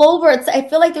all over? I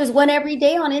feel like there's one every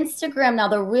day on Instagram now,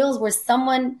 the reels where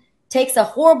someone takes a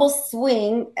horrible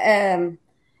swing and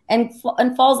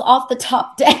falls off the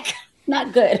top deck.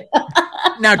 Not good.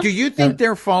 Now, do you think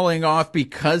they're falling off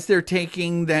because they're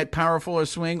taking that powerful a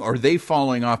swing, or are they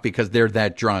falling off because they're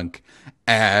that drunk?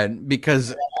 And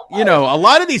because, a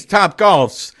lot of these Top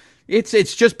Golfs,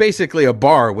 it's just basically a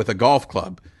bar with a golf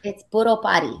club. It's puro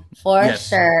party, for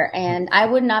sure. And I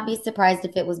would not be surprised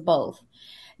if it was both.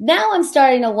 Now I'm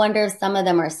starting to wonder if some of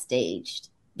them are staged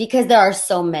because there are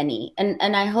so many.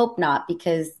 And I hope not,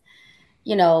 because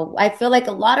I feel like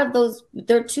a lot of those,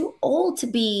 they're too old to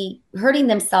be hurting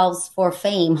themselves for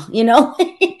fame, Not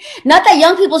that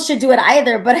young people should do it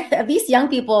either, but at least young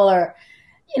people are,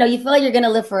 you feel like you're going to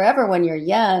live forever when you're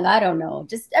young. I don't know.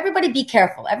 Just everybody be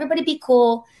careful. Everybody be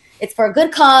cool. It's for a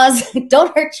good cause.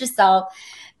 Don't hurt yourself.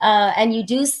 And you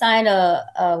do sign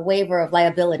a waiver of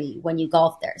liability when you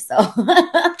golf there. So.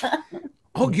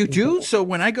 Oh, you do? So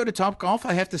when I go to Top Golf,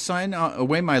 I have to sign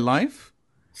away my life?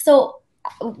 So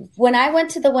when I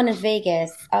went to the one in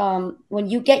Vegas, when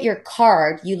you get your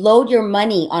card, you load your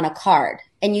money on a card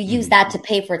and you use that to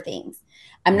pay for things.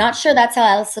 I'm not sure that's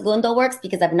how El Segundo works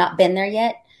because I've not been there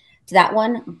yet to that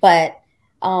one. But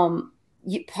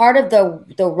part of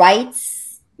the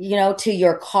rights, to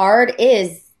your card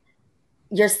is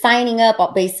you're signing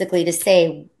up basically to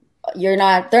say they're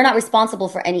not responsible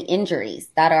for any injuries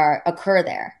that occur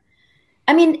there.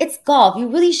 I mean, it's golf. You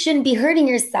really shouldn't be hurting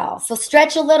yourself. So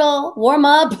stretch a little, warm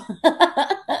up.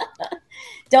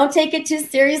 Don't take it too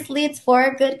seriously. It's for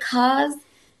a good cause.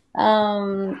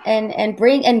 And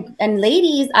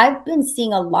ladies, I've been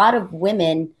seeing a lot of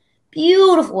women,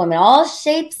 beautiful women, all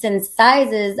shapes and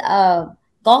sizes,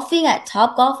 golfing at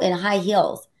Top Golf in high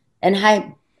heels and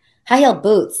high heel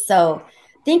boots. So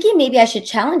thinking maybe I should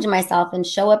challenge myself and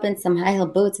show up in some high heel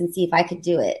boots and see if I could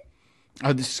do it.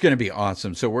 Oh, this is going to be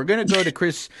awesome. So we're going to go to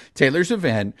Chris Taylor's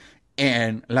event,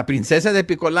 and La Princesa de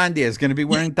Picolandia is going to be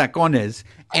wearing tacones,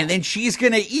 and then she's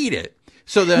going to eat it.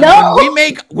 So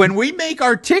when we make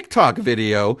our TikTok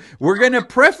video, we're going to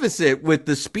preface it with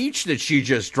the speech that she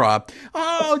just dropped.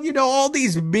 Oh, all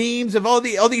these memes of all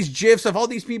these GIFs of all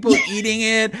these people eating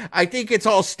it. I think it's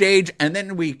all staged. And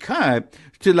then we cut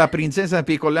to La Princesa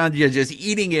Picolandia just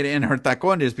eating it in her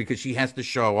tacones because she has to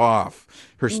show off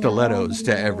her stilettos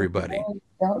to everybody.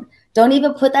 Don't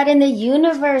even put that in the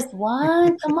universe,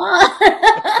 Juan. Come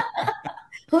on.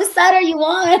 Whose side are you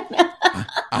on?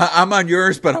 I'm on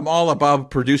yours, but I'm all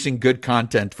about producing good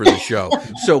content for the show.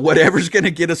 So whatever's going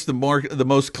to get us the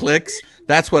most clicks,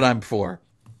 that's what I'm for.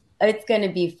 It's going to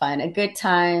be fun, a good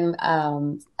time.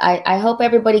 I hope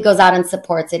everybody goes out and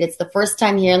supports it. It's the first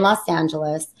time here in Los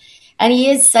Angeles, and he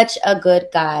is such a good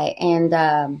guy.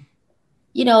 And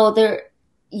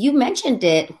you mentioned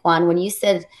it, Juan, when you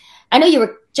said, I know you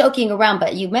were joking around,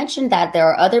 but you mentioned that there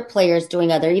are other players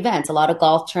doing other events, a lot of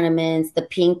golf tournaments, the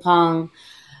ping pong,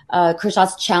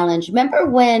 Kershaw's Challenge. Remember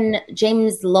when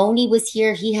James Loney was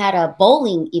here? He had a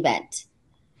bowling event.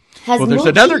 There's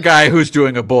another guy who's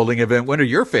doing a bowling event. One of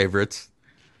your favorites.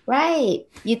 Right.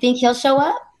 You think he'll show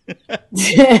up?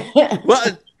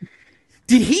 Well,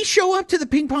 did he show up to the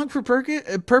ping pong for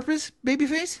purpose,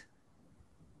 Babyface?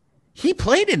 He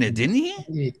played in it, didn't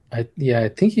he? I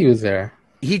think he was there.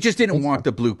 He just didn't walk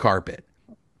the blue carpet.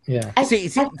 Yeah. That's the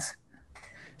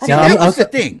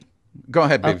thing. Go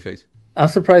ahead, Babyface. I'm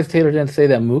surprised Taylor didn't say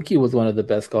that Mookie was one of the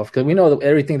best golfers, because we know that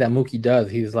everything that Mookie does,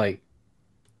 he's like,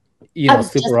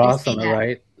 super awesome,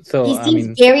 right? So he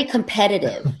seems very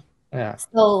competitive. Yeah.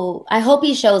 So I hope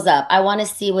he shows up. I want to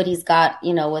see what he's got,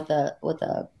 with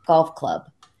a golf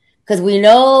club, because we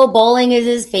know bowling is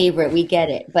his favorite. We get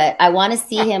it, but I want to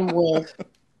see him with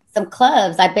some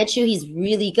clubs. I bet you he's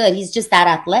really good. He's just that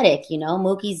athletic,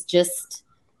 Mookie's just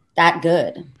that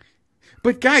good.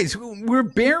 But guys, we're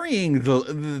burying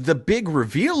the big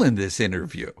reveal in this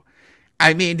interview.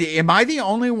 I mean, am I the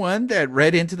only one that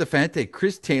read into the fact that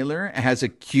Chris Taylor has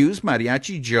accused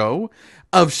Mariachi Joe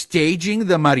of staging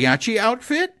the mariachi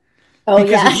outfit? Oh,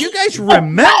 because if you guys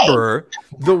remember,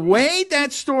 the way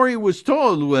that story was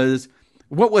told was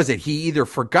what was it? He either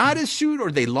forgot his suit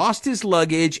or they lost his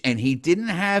luggage and he didn't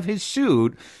have his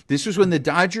suit. This was when the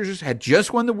Dodgers had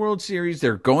just won the World Series.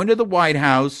 They're going to the White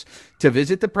House to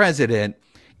visit the president.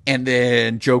 And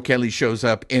then Joe Kelly shows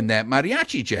up in that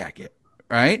mariachi jacket,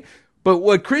 right? But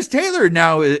what Chris Taylor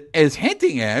now is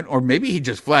hinting at, or maybe he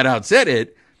just flat out said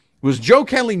it, was Joe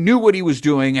Kelly knew what he was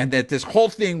doing and that this whole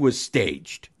thing was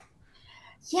staged.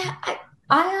 Yeah,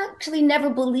 I actually never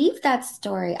believed that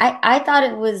story. I thought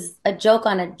it was a joke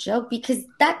on a joke because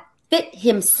that fit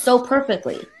him so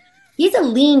perfectly. He's a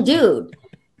lean dude.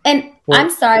 And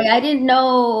I'm sorry, I didn't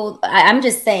know. I'm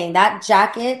just saying that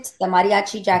jacket, the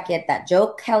mariachi jacket that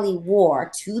Joe Kelly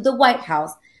wore to the White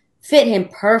House fit him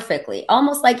perfectly,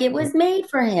 almost like it was made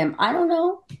for him. I don't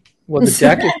know. Well, the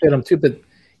jacket fit him too, but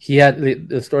he had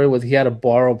the story was he had to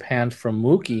borrow pants from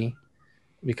Mookie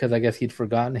because I guess he'd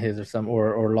forgotten his or some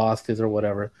or lost his or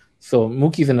whatever. So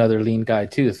Mookie's another lean guy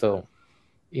too. So,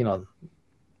 you know,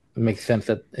 it makes sense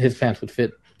that his pants would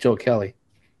fit Joe Kelly.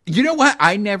 You know what?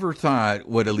 I never thought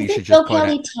what Alicia just Joe put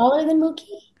Kelly out. taller than Mookie?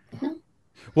 No.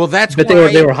 Well, that's but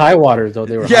why they were high waters though.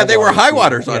 They were high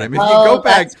waters on him. If you Oh, go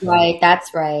back,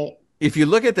 that's right. if you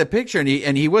look at the picture, and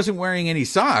he wasn't wearing any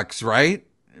socks, right,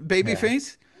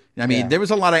 Babyface? I mean, there was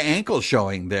a lot of ankle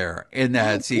showing there in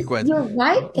that sequence. You're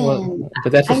right then. Well,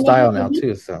 but that's a style now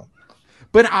too. So,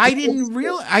 But I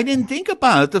didn't think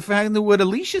about the fact that what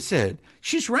Alicia said.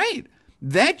 She's right.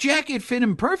 That jacket fit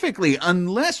him perfectly,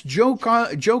 unless Joe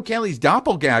Kelly's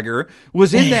doppelganger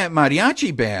was in that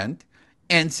mariachi band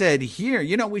and said, "Here,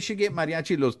 you know, we should get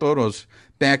Mariachi Los Toros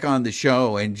back on the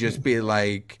show and just be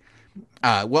like."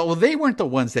 Well, they weren't the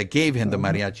ones that gave him the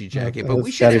mariachi jacket, but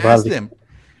we should ask them.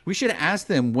 We should ask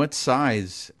them what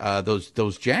size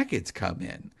those jackets come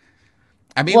in.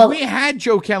 I mean, we had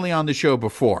Joe Kelly on the show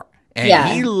before,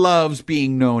 and he loves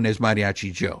being known as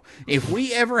Mariachi Joe. If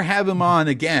we ever have him on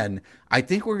again, I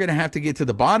think we're going to have to get to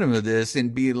the bottom of this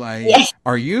and be like,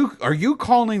 are you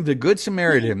calling the Good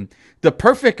Samaritan, the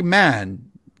perfect man,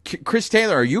 Chris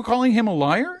Taylor, are you calling him a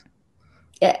liar?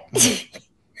 Yeah.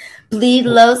 Bleed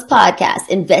Lows podcast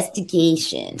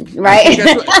investigation, right?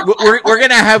 We're going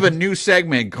to have a new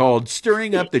segment called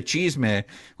Stirring Up the Cheeseman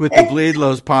with the Bleed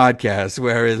Lows podcast,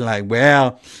 where it's like,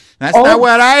 well, that's not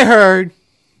what I heard.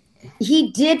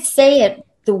 He did say it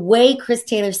the way Chris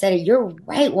Taylor said it. You're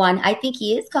right, Juan. I think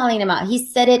he is calling him out. He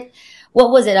said it. What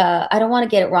was it? I don't want to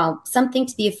get it wrong. Something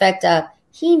to the effect of,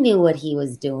 he knew what he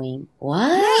was doing.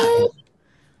 What?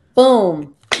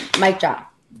 Boom. Mic drop.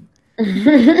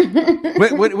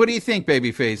 What do you think,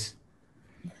 Babyface?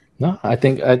 No, I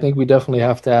think we definitely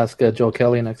have to ask Joe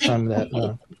Kelly next time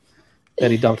that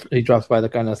he drops by the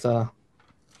Carne.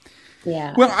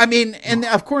 Yeah. Well, I mean, and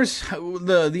of course,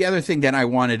 the other thing that I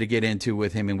wanted to get into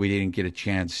with him and we didn't get a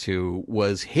chance to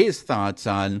was his thoughts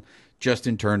on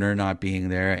Justin Turner not being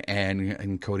there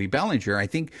and Cody Bellinger. I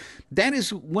think that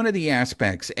is one of the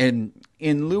aspects. And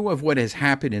in lieu of what has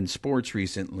happened in sports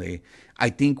recently, I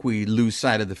think we lose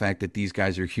sight of the fact that these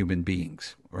guys are human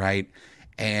beings, right?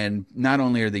 And not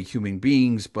only are they human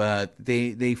beings, but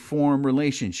they form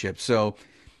relationships. So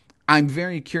I'm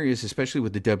very curious, especially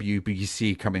with the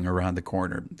WBC coming around the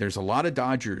corner. There's a lot of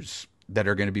Dodgers that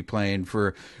are going to be playing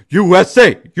for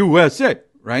USA,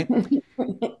 right?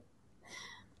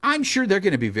 I'm sure they're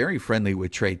going to be very friendly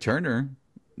with Trey Turner.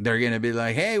 They're going to be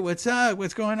like, hey, what's up?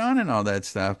 What's going on? And all that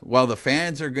stuff. While the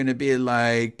fans are going to be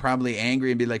like probably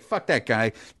angry and be like, fuck that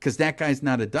guy, because that guy's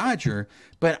not a Dodger.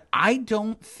 But I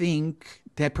don't think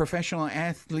that professional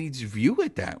athletes view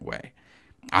it that way.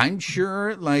 I'm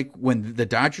sure like when the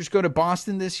Dodgers go to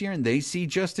Boston this year and they see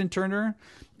Justin Turner,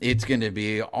 it's going to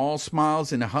be all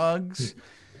smiles and hugs.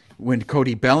 When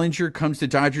Cody Bellinger comes to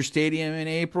Dodger Stadium in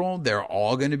April, they're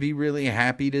all going to be really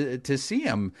happy to see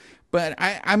him. But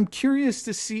I'm curious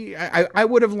to see. I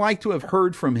would have liked to have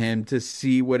heard from him to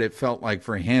see what it felt like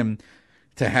for him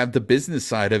to have the business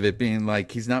side of it being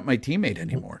like, he's not my teammate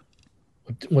anymore.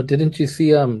 Well, didn't you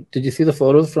see? Did you see the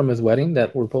photos from his wedding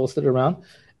that were posted around?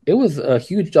 It was a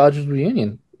huge Dodgers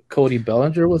reunion. Cody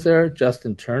Bellinger was there.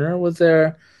 Justin Turner was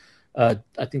there. I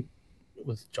think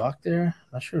was Jock there.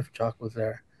 Not sure if Jock was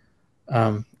there. I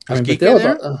mean, but there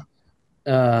was,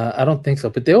 I don't think so.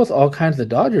 But there was all kinds of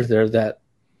Dodgers there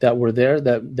that were there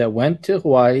that went to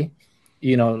Hawaii.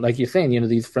 You know, like you're saying, you know,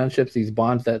 these friendships, these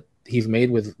bonds that he's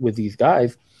made with these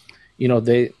guys. You know,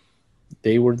 they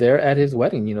were there at his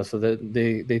wedding. You know, so that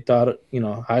they thought, you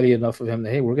know, highly enough of him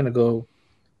that, hey, we're gonna go.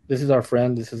 This is our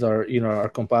friend. This is our, you know, our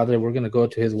compadre. We're gonna go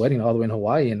to his wedding all the way in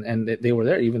Hawaii, and they were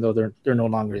there, even though they're no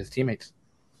longer his teammates.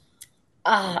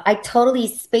 I totally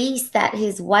spaced that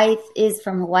his wife is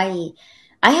from Hawaii.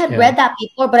 I had read that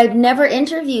before, but I've never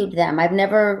interviewed them. I've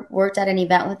never worked at an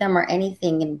event with them or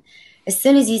anything. And as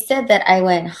soon as you said that, I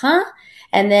went, huh?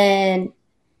 And then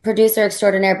producer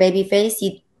extraordinaire Babyface,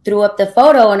 he threw up the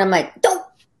photo, and I'm like, don't,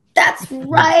 that's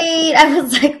right. I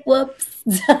was like, whoops.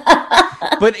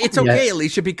 But it's okay,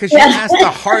 Alicia, because you asked the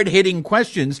hard-hitting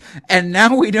questions, and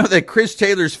now we know that Chris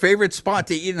Taylor's favorite spot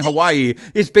to eat in Hawaii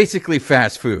is basically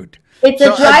fast food. It's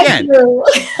a drive-through.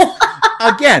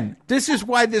 Again, this is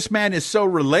why this man is so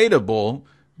relatable,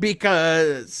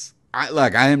 because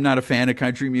I am not a fan of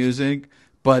country music,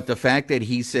 but the fact that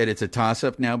he said it's a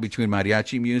toss-up now between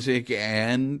mariachi music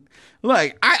and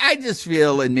I just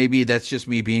feel, and maybe that's just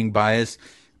me being biased,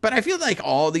 but I feel like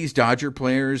all these Dodger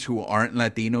players who aren't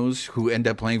Latinos who end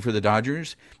up playing for the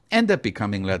Dodgers end up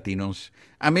becoming Latinos.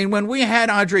 I mean, when we had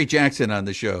Andre Jackson on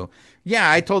the show,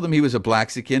 I told him he was a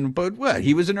Blaxican, but what?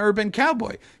 He was an urban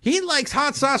cowboy. He likes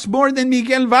hot sauce more than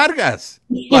Miguel Vargas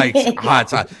likes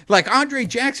hot sauce. Like Andre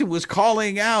Jackson was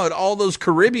calling out all those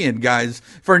Caribbean guys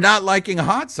for not liking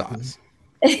hot sauce.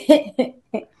 I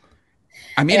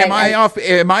mean, am I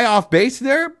off base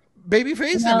there,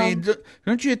 Babyface? No. I mean,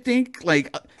 don't you think look,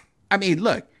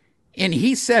 and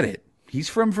he said it. He's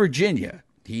from Virginia.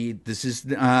 He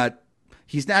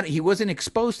wasn't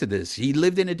exposed to this. He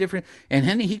lived in a different, and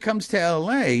then he comes to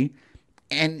LA,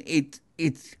 and it's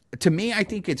to me, I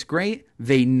think it's great.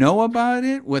 They know about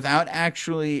it without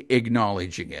actually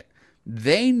acknowledging it.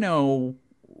 They know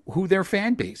who their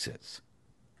fan base is.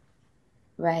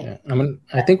 Right. Yeah. I mean,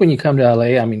 I think when you come to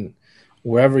LA, I mean,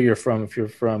 wherever you're from, if you're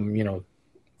from,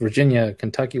 Virginia,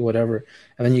 Kentucky, whatever,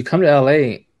 and then you come to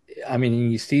LA, I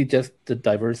mean, you see just the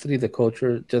diversity, the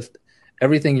culture, just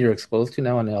everything you're exposed to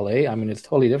now in LA. I mean, it's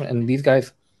totally different. And these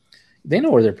guys, they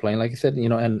know where they're playing, like you said,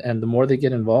 and the more they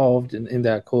get involved in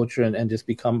that culture and just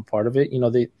become part of it,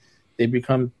 they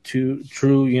become true,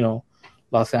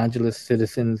 Los Angeles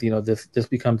citizens. This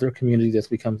becomes their community. This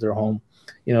becomes their home.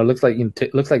 It looks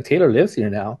like Taylor lives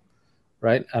here now,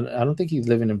 right? I don't think he's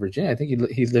living in Virginia. I think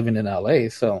he's living in LA.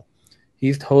 So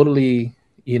he's totally,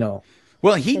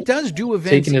 Well, he does do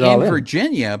events in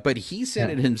Virginia, but he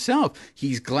said it himself.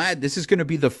 He's glad this is going to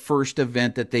be the first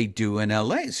event that they do in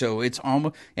LA. So it's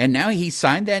almost, and now he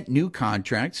signed that new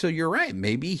contract. So you're right.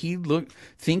 Maybe he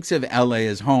thinks of LA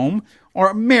as home,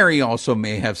 or Mary also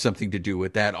may have something to do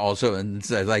with that also. And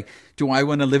says do I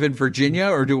want to live in Virginia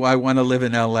or do I want to live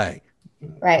in LA?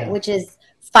 Right. Which is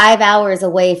 5 hours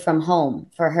away from home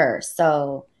for her.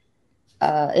 So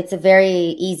it's a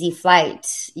very easy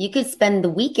flight. You could spend the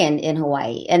weekend in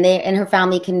Hawaii, and her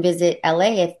family can visit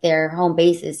LA if their home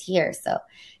base is here. So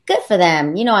good for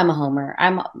them. I'm a homer.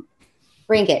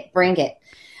 Bring it.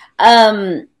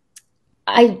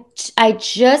 I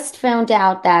just found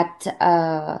out that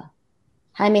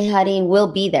Jaime Jarrín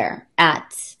will be there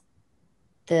at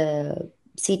the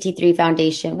CT3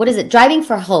 Foundation. What is it? Driving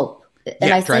for Hope.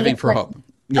 Driving for Hope.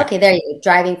 Yeah. Okay, there you go.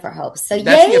 Driving for Hope. So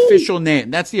that's the official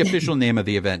name. That's the official name of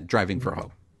the event, Driving for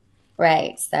Hope.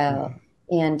 Right. So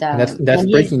that's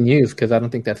breaking news, because I don't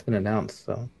think that's been announced.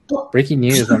 So breaking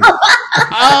news.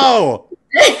 Oh,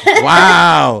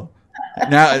 wow!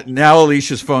 Now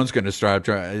Alicia's phone's going to start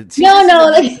trying.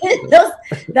 No. The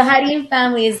Jarrín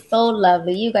family is so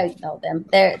lovely. You guys know them.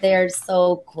 They're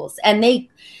so cool, and they,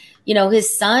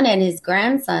 his son and his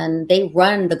grandson, they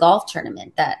run the golf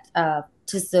tournament that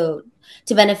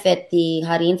to benefit the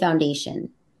Jarrín Foundation.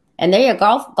 And they're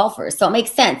golfers, so it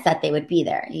makes sense that they would be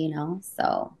there,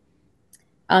 So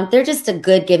they're just a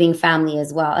good giving family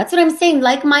as well. That's what I'm saying.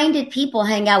 Like-minded people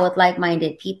hang out with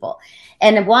like-minded people.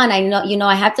 And Juan, I know,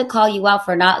 I have to call you out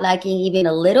for not liking even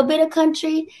a little bit of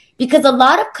country, because a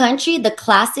lot of country, the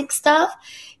classic stuff,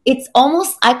 it's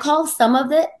almost, I call some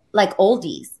of it like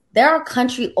oldies. There are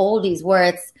country oldies where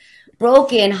it's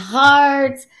broken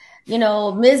hearts,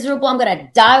 miserable. I'm going to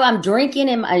die. I'm drinking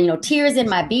and tears in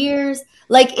my beers.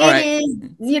 Here's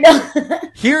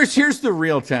the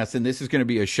real test. And this is going to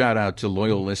be a shout out to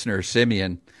loyal listener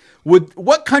Simeon.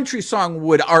 What country song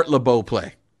would Art Laboe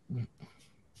play?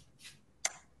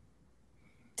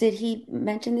 Did he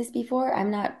mention this before?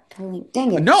 I'm not pulling.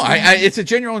 Dang it. No, it's a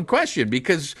genuine question,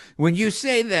 because when you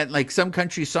say that, some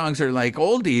country songs are like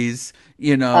oldies,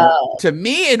 to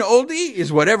me, an oldie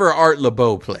is whatever Art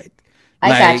Laboe played.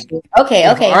 I got you. Okay.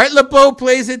 Art Laboe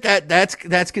plays it,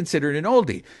 that's considered an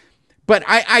oldie. But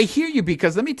I hear you,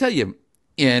 because let me tell you,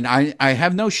 and I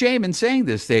have no shame in saying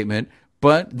this statement,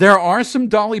 but there are some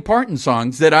Dolly Parton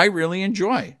songs that I really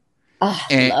enjoy.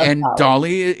 And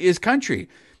Dolly is country.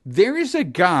 There is a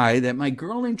guy that my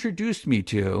girl introduced me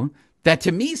to that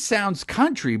to me sounds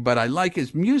country, but I like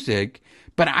his music,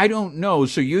 but I don't know.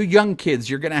 So you young kids,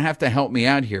 you're going to have to help me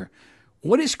out here.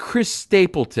 What is Chris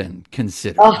Stapleton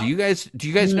considered? Oh, Do you guys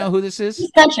know who this is?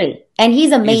 he's country, and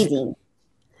he's amazing.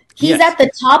 He's Yes. at the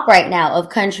top right now of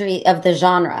country of the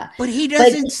genre. But he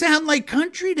doesn't sound like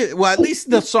country to, well, at least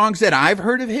the songs that I've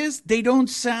heard of his, they don't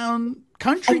sound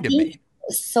country to me.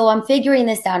 So I'm figuring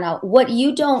this out now. What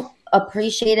you don't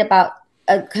appreciate about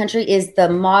a country is the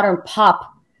modern pop.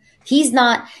 He's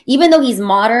not, even though he's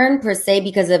modern per se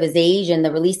because of his age and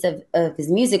the release of his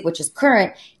music, which is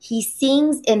current, he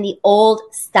sings in the old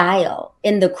style,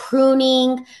 in the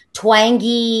crooning,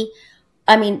 twangy.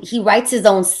 I mean, he writes his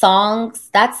own songs.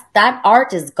 That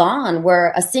art is gone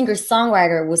where a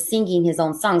singer-songwriter was singing his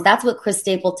own songs. That's what Chris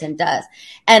Stapleton does.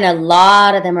 And a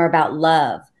lot of them are about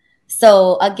love.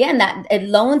 So again, that it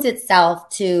loans itself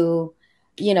to,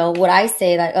 what I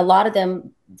say, that a lot of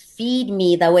them feed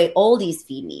me the way oldies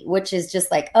feed me, which is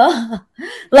just like,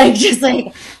 just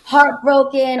like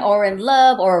heartbroken or in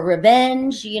love or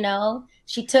revenge,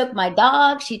 She took my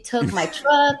dog. She took my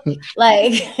truck.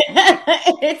 Like,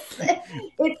 it's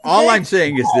all good. I'm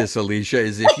saying is this, Alicia,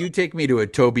 is if you take me to a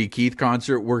Toby Keith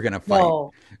concert, we're going to fight.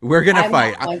 No. We're going to I'm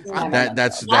fight. not going to.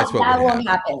 That's what that would won't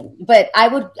happen. But I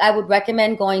would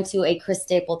recommend going to a Chris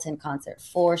Stapleton concert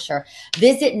for sure.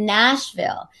 Visit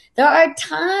Nashville. There are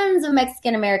tons of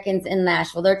Mexican Americans in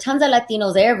Nashville. There are tons of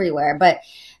Latinos everywhere. But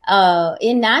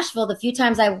in Nashville, the few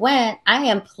times I went, I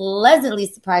am pleasantly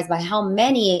surprised by how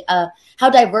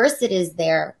diverse it is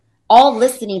there, all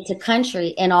listening to country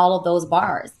in all of those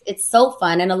bars. It's so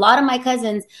fun. And a lot of my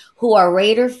cousins who are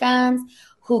Raider fans,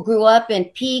 who grew up in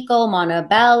Pico,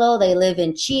 Montebello, they live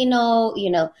in Chino,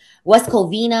 West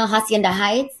Covina, Hacienda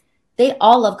Heights, they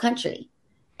all love country.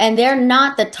 And they're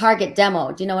not the target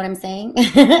demo. Do you know what I'm saying?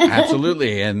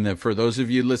 Absolutely. And for those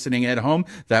of you listening at home,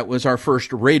 that was our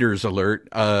first Raiders alert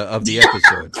of the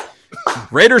episode.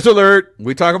 Raiders alert.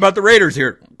 We talk about the Raiders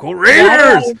here. Go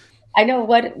Raiders! I know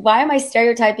why am I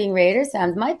stereotyping Raiders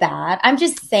fans? My bad. I'm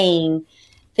just saying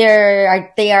there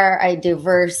are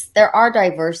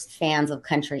diverse fans of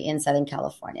country in Southern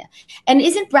California. And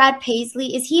isn't Brad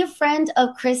Paisley, is he a friend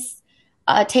of Chris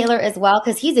Taylor as well?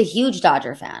 Because he's a huge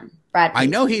Dodger fan. Brad Paisley. I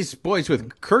know he's boys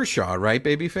with Kershaw, right,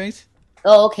 Babyface?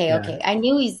 Oh, okay. I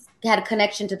knew he's had a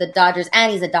connection to the Dodgers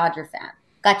and he's a Dodger fan.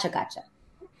 Gotcha.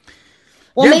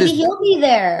 Well, maybe he'll be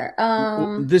there.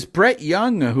 This Brett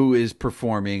Young, who is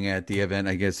performing at the event,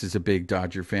 I guess is a big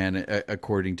Dodger fan,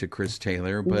 according to Chris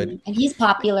Taylor. But and he's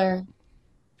popular.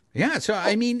 Yeah, so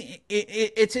I mean,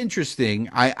 it's interesting.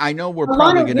 I know we're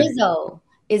probably going to. Rizzo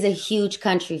is a huge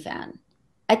country fan.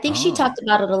 I think she talked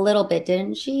about it a little bit,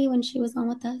 didn't she, when she was on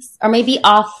with us, or maybe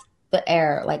off the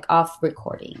air, like off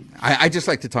recording. I just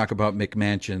like to talk about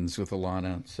McMansions with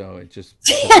Alana, so it just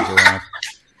pisses her off.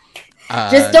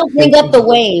 Just don't bring up the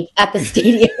wave at the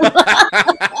stadium.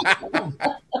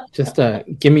 Just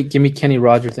give me Kenny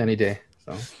Rogers any day.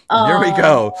 So there we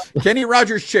go. Kenny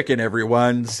Rogers chicken,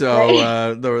 everyone.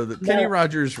 So the Kenny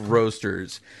Rogers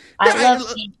roasters. I love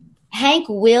Hank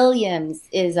Williams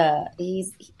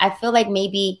I feel like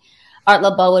maybe Art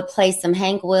LeBeau would play some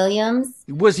Hank Williams.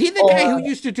 Was he the guy who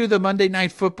used to do the Monday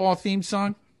Night Football theme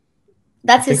song?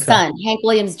 That's his son, Hank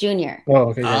Williams Jr. Oh,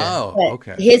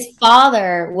 okay. Okay. His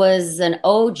father was an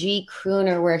OG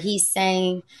crooner where he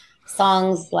sang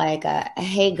songs like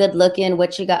 "Hey, good looking,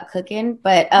 what you got cooking?"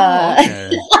 But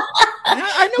okay.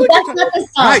 I know that's not the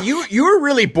song. Wow, you were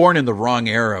really born in the wrong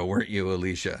era, weren't you,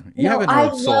 Alicia? You have an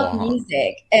old soul. I love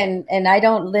music, and I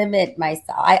don't limit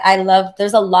myself. I love.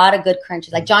 There's a lot of good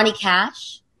crunches, like Johnny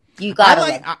Cash. You got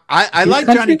I like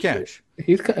Johnny Cash.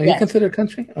 He's considered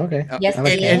country. Okay. Yes,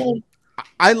 he is.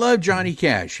 I love Johnny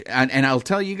Cash, and I'll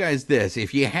tell you guys this,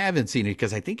 if you haven't seen it,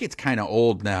 because I think it's kind of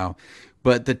old now,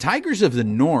 but the Tigers of the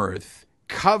North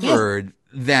covered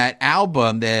that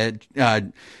album that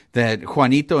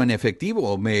Juanito and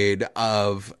Efectivo made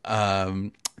of,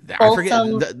 I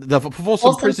forget, the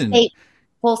Folsom Prison.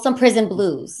 Folsom Prison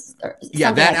Blues.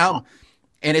 Yeah, that album.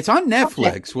 And it's on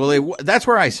Netflix. Okay. Well, that's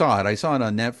where I saw it. I saw it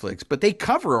on Netflix. But they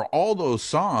cover all those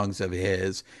songs of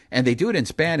his, and they do it in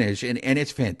Spanish, and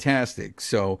it's fantastic.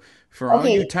 So for all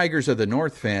you Tigers of the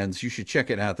North fans, you should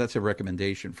check it out. That's a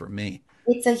recommendation for me.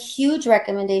 It's a huge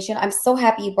recommendation. I'm so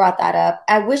happy you brought that up.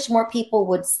 I wish more people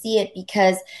would see it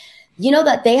because you know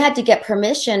that they had to get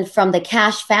permission from the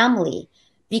Cash family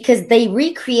because they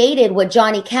recreated what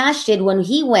Johnny Cash did when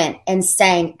he went and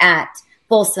sang at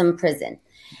Folsom Prison.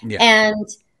 Yeah. And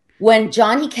when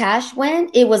Johnny Cash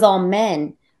went, it was all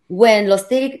men. When Los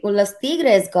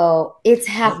Tigres go, it's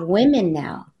half women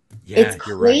now. Yeah, it's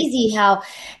crazy how,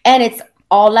 and it's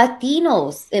all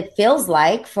Latinos, it feels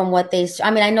like, from what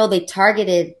I know they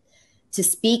targeted to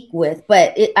speak with,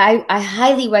 but I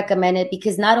highly recommend it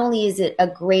because not only is it a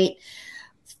great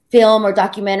film or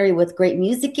documentary with great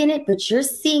music in it, but you're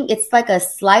seeing it's like a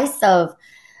slice of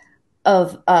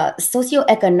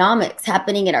socioeconomics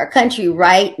happening in our country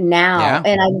right now. Yeah.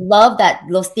 And I love that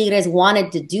Los Tigres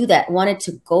wanted to do that, wanted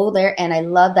to go there. And I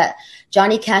love that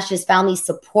Johnny Cash's family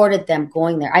supported them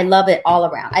going there. I love it all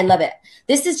around. I love it.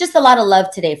 This is just a lot of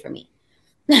love today for me.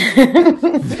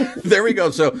 There we go.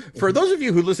 So for those of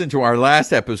you who listened to our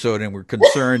last episode and were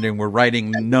concerned and were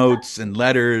writing notes and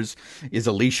letters, is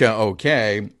Alicia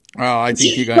okay? Oh, I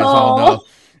think you guys all know.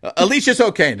 Alicia's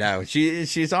okay now.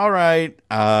 She's all right.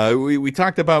 We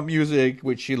talked about music,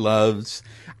 which she loves.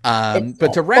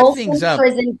 But to wrap things up,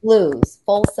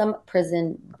 Folsom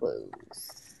Prison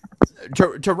Blues.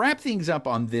 To wrap things up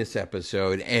on this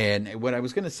episode, and what I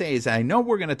was going to say is, I know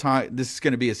we're going to talk. This is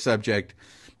going to be a subject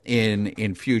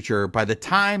in future. By the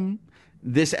time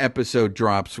this episode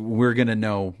drops, we're going to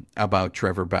know about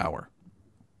Trevor Bauer.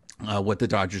 What the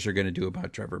Dodgers are going to do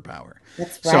about Trevor Bauer.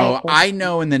 That's right. So I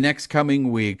know in the next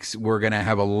coming weeks, we're going to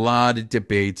have a lot of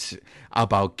debates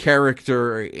about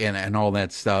character and all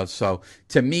that stuff. So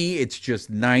to me, it's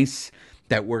just nice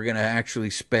that we're going to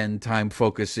actually spend time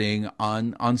focusing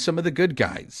on some of the good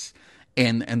guys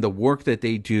and the work that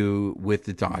they do with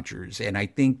the Dodgers. And I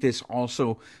think this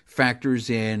also factors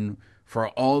in for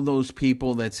all those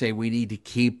people that say we need to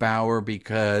keep Bauer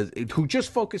who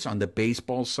just focus on the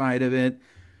baseball side of it.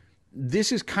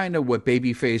 This is kind of what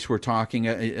Babyface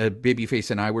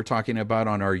and I were talking about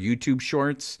on our YouTube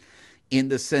shorts, in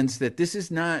the sense that this is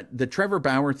not, the Trevor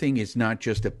Bauer thing is not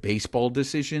just a baseball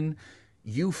decision.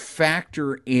 You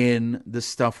factor in the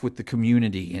stuff with the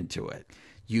community into it.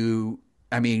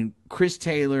 Chris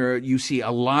Taylor, you see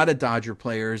a lot of Dodger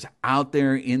players out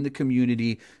there in the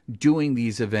community doing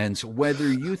these events.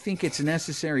 Whether you think it's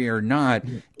necessary or not,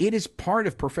 it is part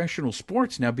of professional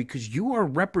sports now because you are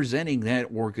representing that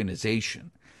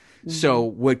organization. Mm-hmm. So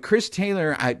what Chris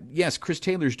Taylor, Chris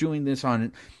Taylor's doing this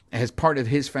as part of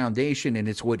his foundation, and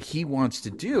it's what he wants to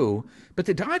do. But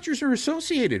the Dodgers are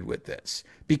associated with this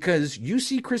because you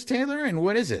see Chris Taylor, and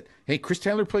what is it? Hey, Chris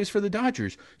Taylor plays for the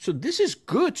Dodgers. So this is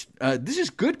good. This is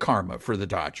good karma for the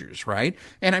Dodgers, right?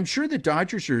 And I'm sure the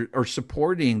Dodgers are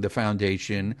supporting the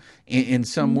foundation in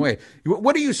some way.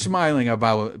 What are you smiling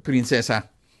about, Princesa?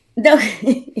 No,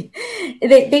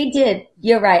 they did.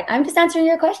 You're right. I'm just answering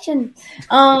your question.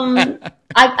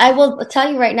 I will tell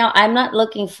you right now, I'm not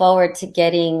looking forward to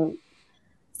getting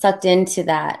sucked into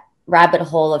that rabbit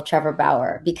hole of Trevor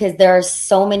Bauer because there are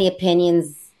so many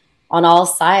opinions on all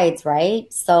sides,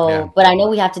 right? So, yeah. But I know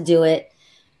we have to do it.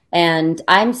 And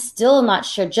I'm still not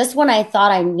sure. Just when I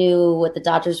thought I knew what the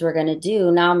Dodgers were going to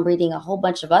do, now I'm reading a whole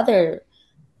bunch of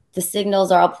the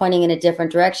signals are all pointing in a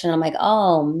different direction. I'm like,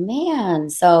 oh man.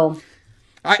 So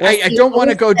I don't want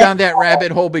to go down that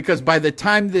rabbit hole because by the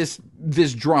time this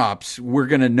drops, we're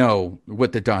going to know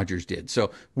what the Dodgers did.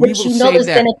 So we will save that. There's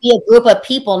going to be a group of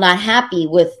people not happy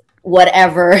with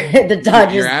whatever the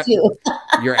Dodgers do.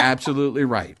 You're absolutely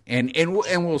right. And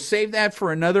we'll save that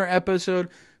for another episode.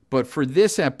 But for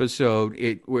this episode,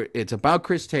 it's about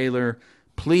Chris Taylor.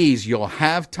 Please, you'll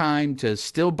have time to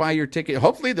still buy your ticket.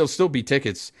 Hopefully, there'll still be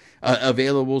tickets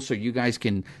available so you guys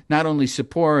can not only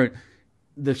support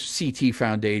the CT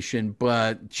Foundation,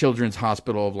 but Children's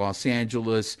Hospital of Los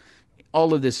Angeles.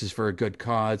 All of this is for a good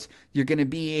cause. You're going to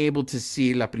be able to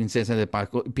see La Princesa de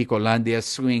Picolandia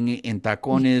swing in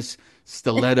tacones,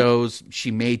 stilettos. She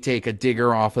may take a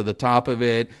digger off of the top of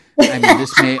it. I mean,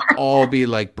 this may all be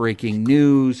like breaking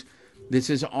news. This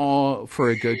is all for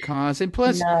a good cause. And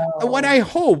plus, what I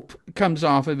hope comes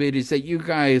off of it is that you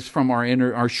guys, from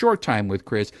our short time with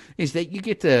Chris, is that you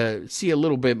get to see a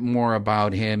little bit more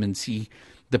about him and see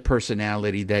the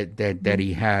personality that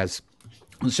he has.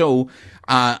 So,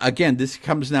 again, this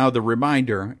comes now the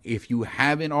reminder, if you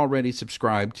haven't already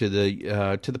subscribed to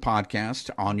the podcast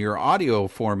on your audio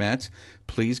formats,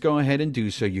 please go ahead and do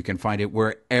so. You can find it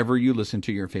wherever you listen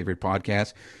to your favorite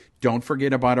podcast. Don't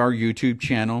forget about our YouTube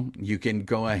channel. You can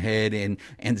go ahead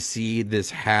and see this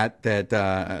hat that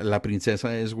La Princesa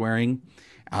is wearing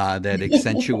that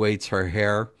accentuates her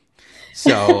hair.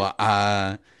 So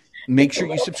make sure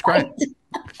you subscribe.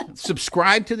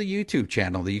 Subscribe to the YouTube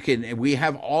channel. We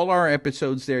have all our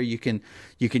episodes there. You can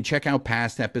check out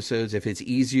past episodes. If it's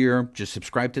easier, just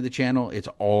subscribe to the channel. It's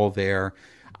all there.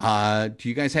 Do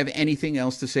you guys have anything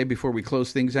else to say before we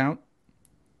close things out?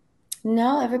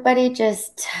 No, everybody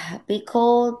just be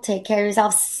cool. Take care of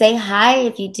yourself. Say hi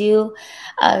if you do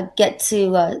get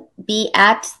to be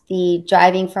at the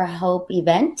Driving for Hope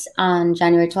event on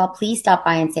January 12th. Please stop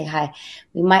by and say hi.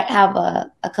 We might have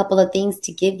a couple of things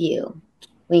to give you.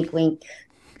 Wink, wink.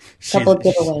 Couple of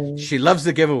giveaways. She loves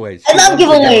the giveaways. I love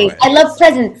giveaways. I love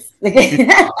presents. She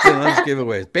loves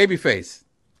giveaways. Babyface,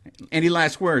 any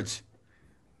last words?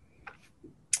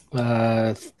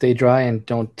 Stay dry and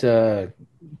don't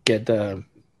get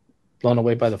blown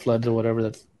away by the floods or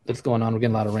whatever that's going on. We're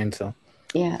getting a lot of rain, so.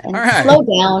 Yeah, and All right.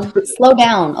 slow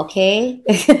down, okay?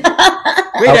 Way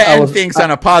to end things on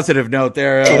a positive note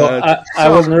there. I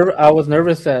was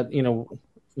nervous that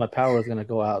my power was going to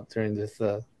go out during this.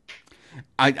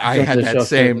 I had that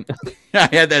same. I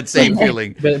had that same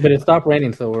feeling. But it stopped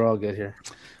raining, so we're all good here.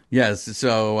 Yes,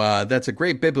 so that's a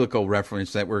great biblical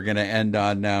reference that we're going to end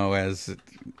on now, as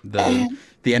the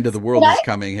end of the world is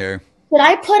coming here. Should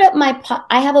I put up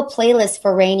I have a playlist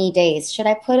for rainy days. Should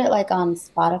I put it like on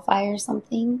Spotify or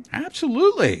something?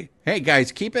 Absolutely. Hey,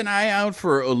 guys, keep an eye out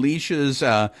for Alicia's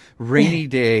rainy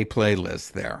day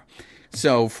playlist there.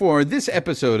 So for this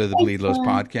episode of the Bleed Lows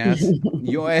Podcast,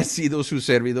 yo he sido su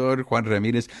servidor, Juan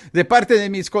Ramírez, de parte de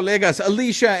mis colegas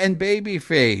Alicia and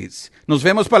Babyface. Nos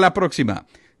vemos para la próxima.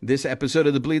 This episode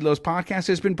of the Bleed Lows Podcast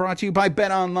has been brought to you by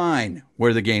Bet Online,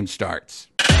 where the game starts.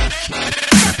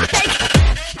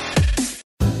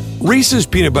 Reese's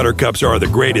peanut butter cups are the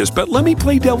greatest, but let me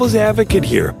play devil's advocate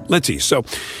here. Let's see. So,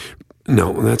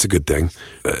 no, that's a good thing.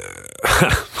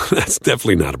 That's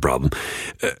definitely not a problem.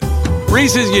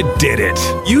 Reese's, you did it.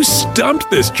 You stumped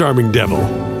this charming devil.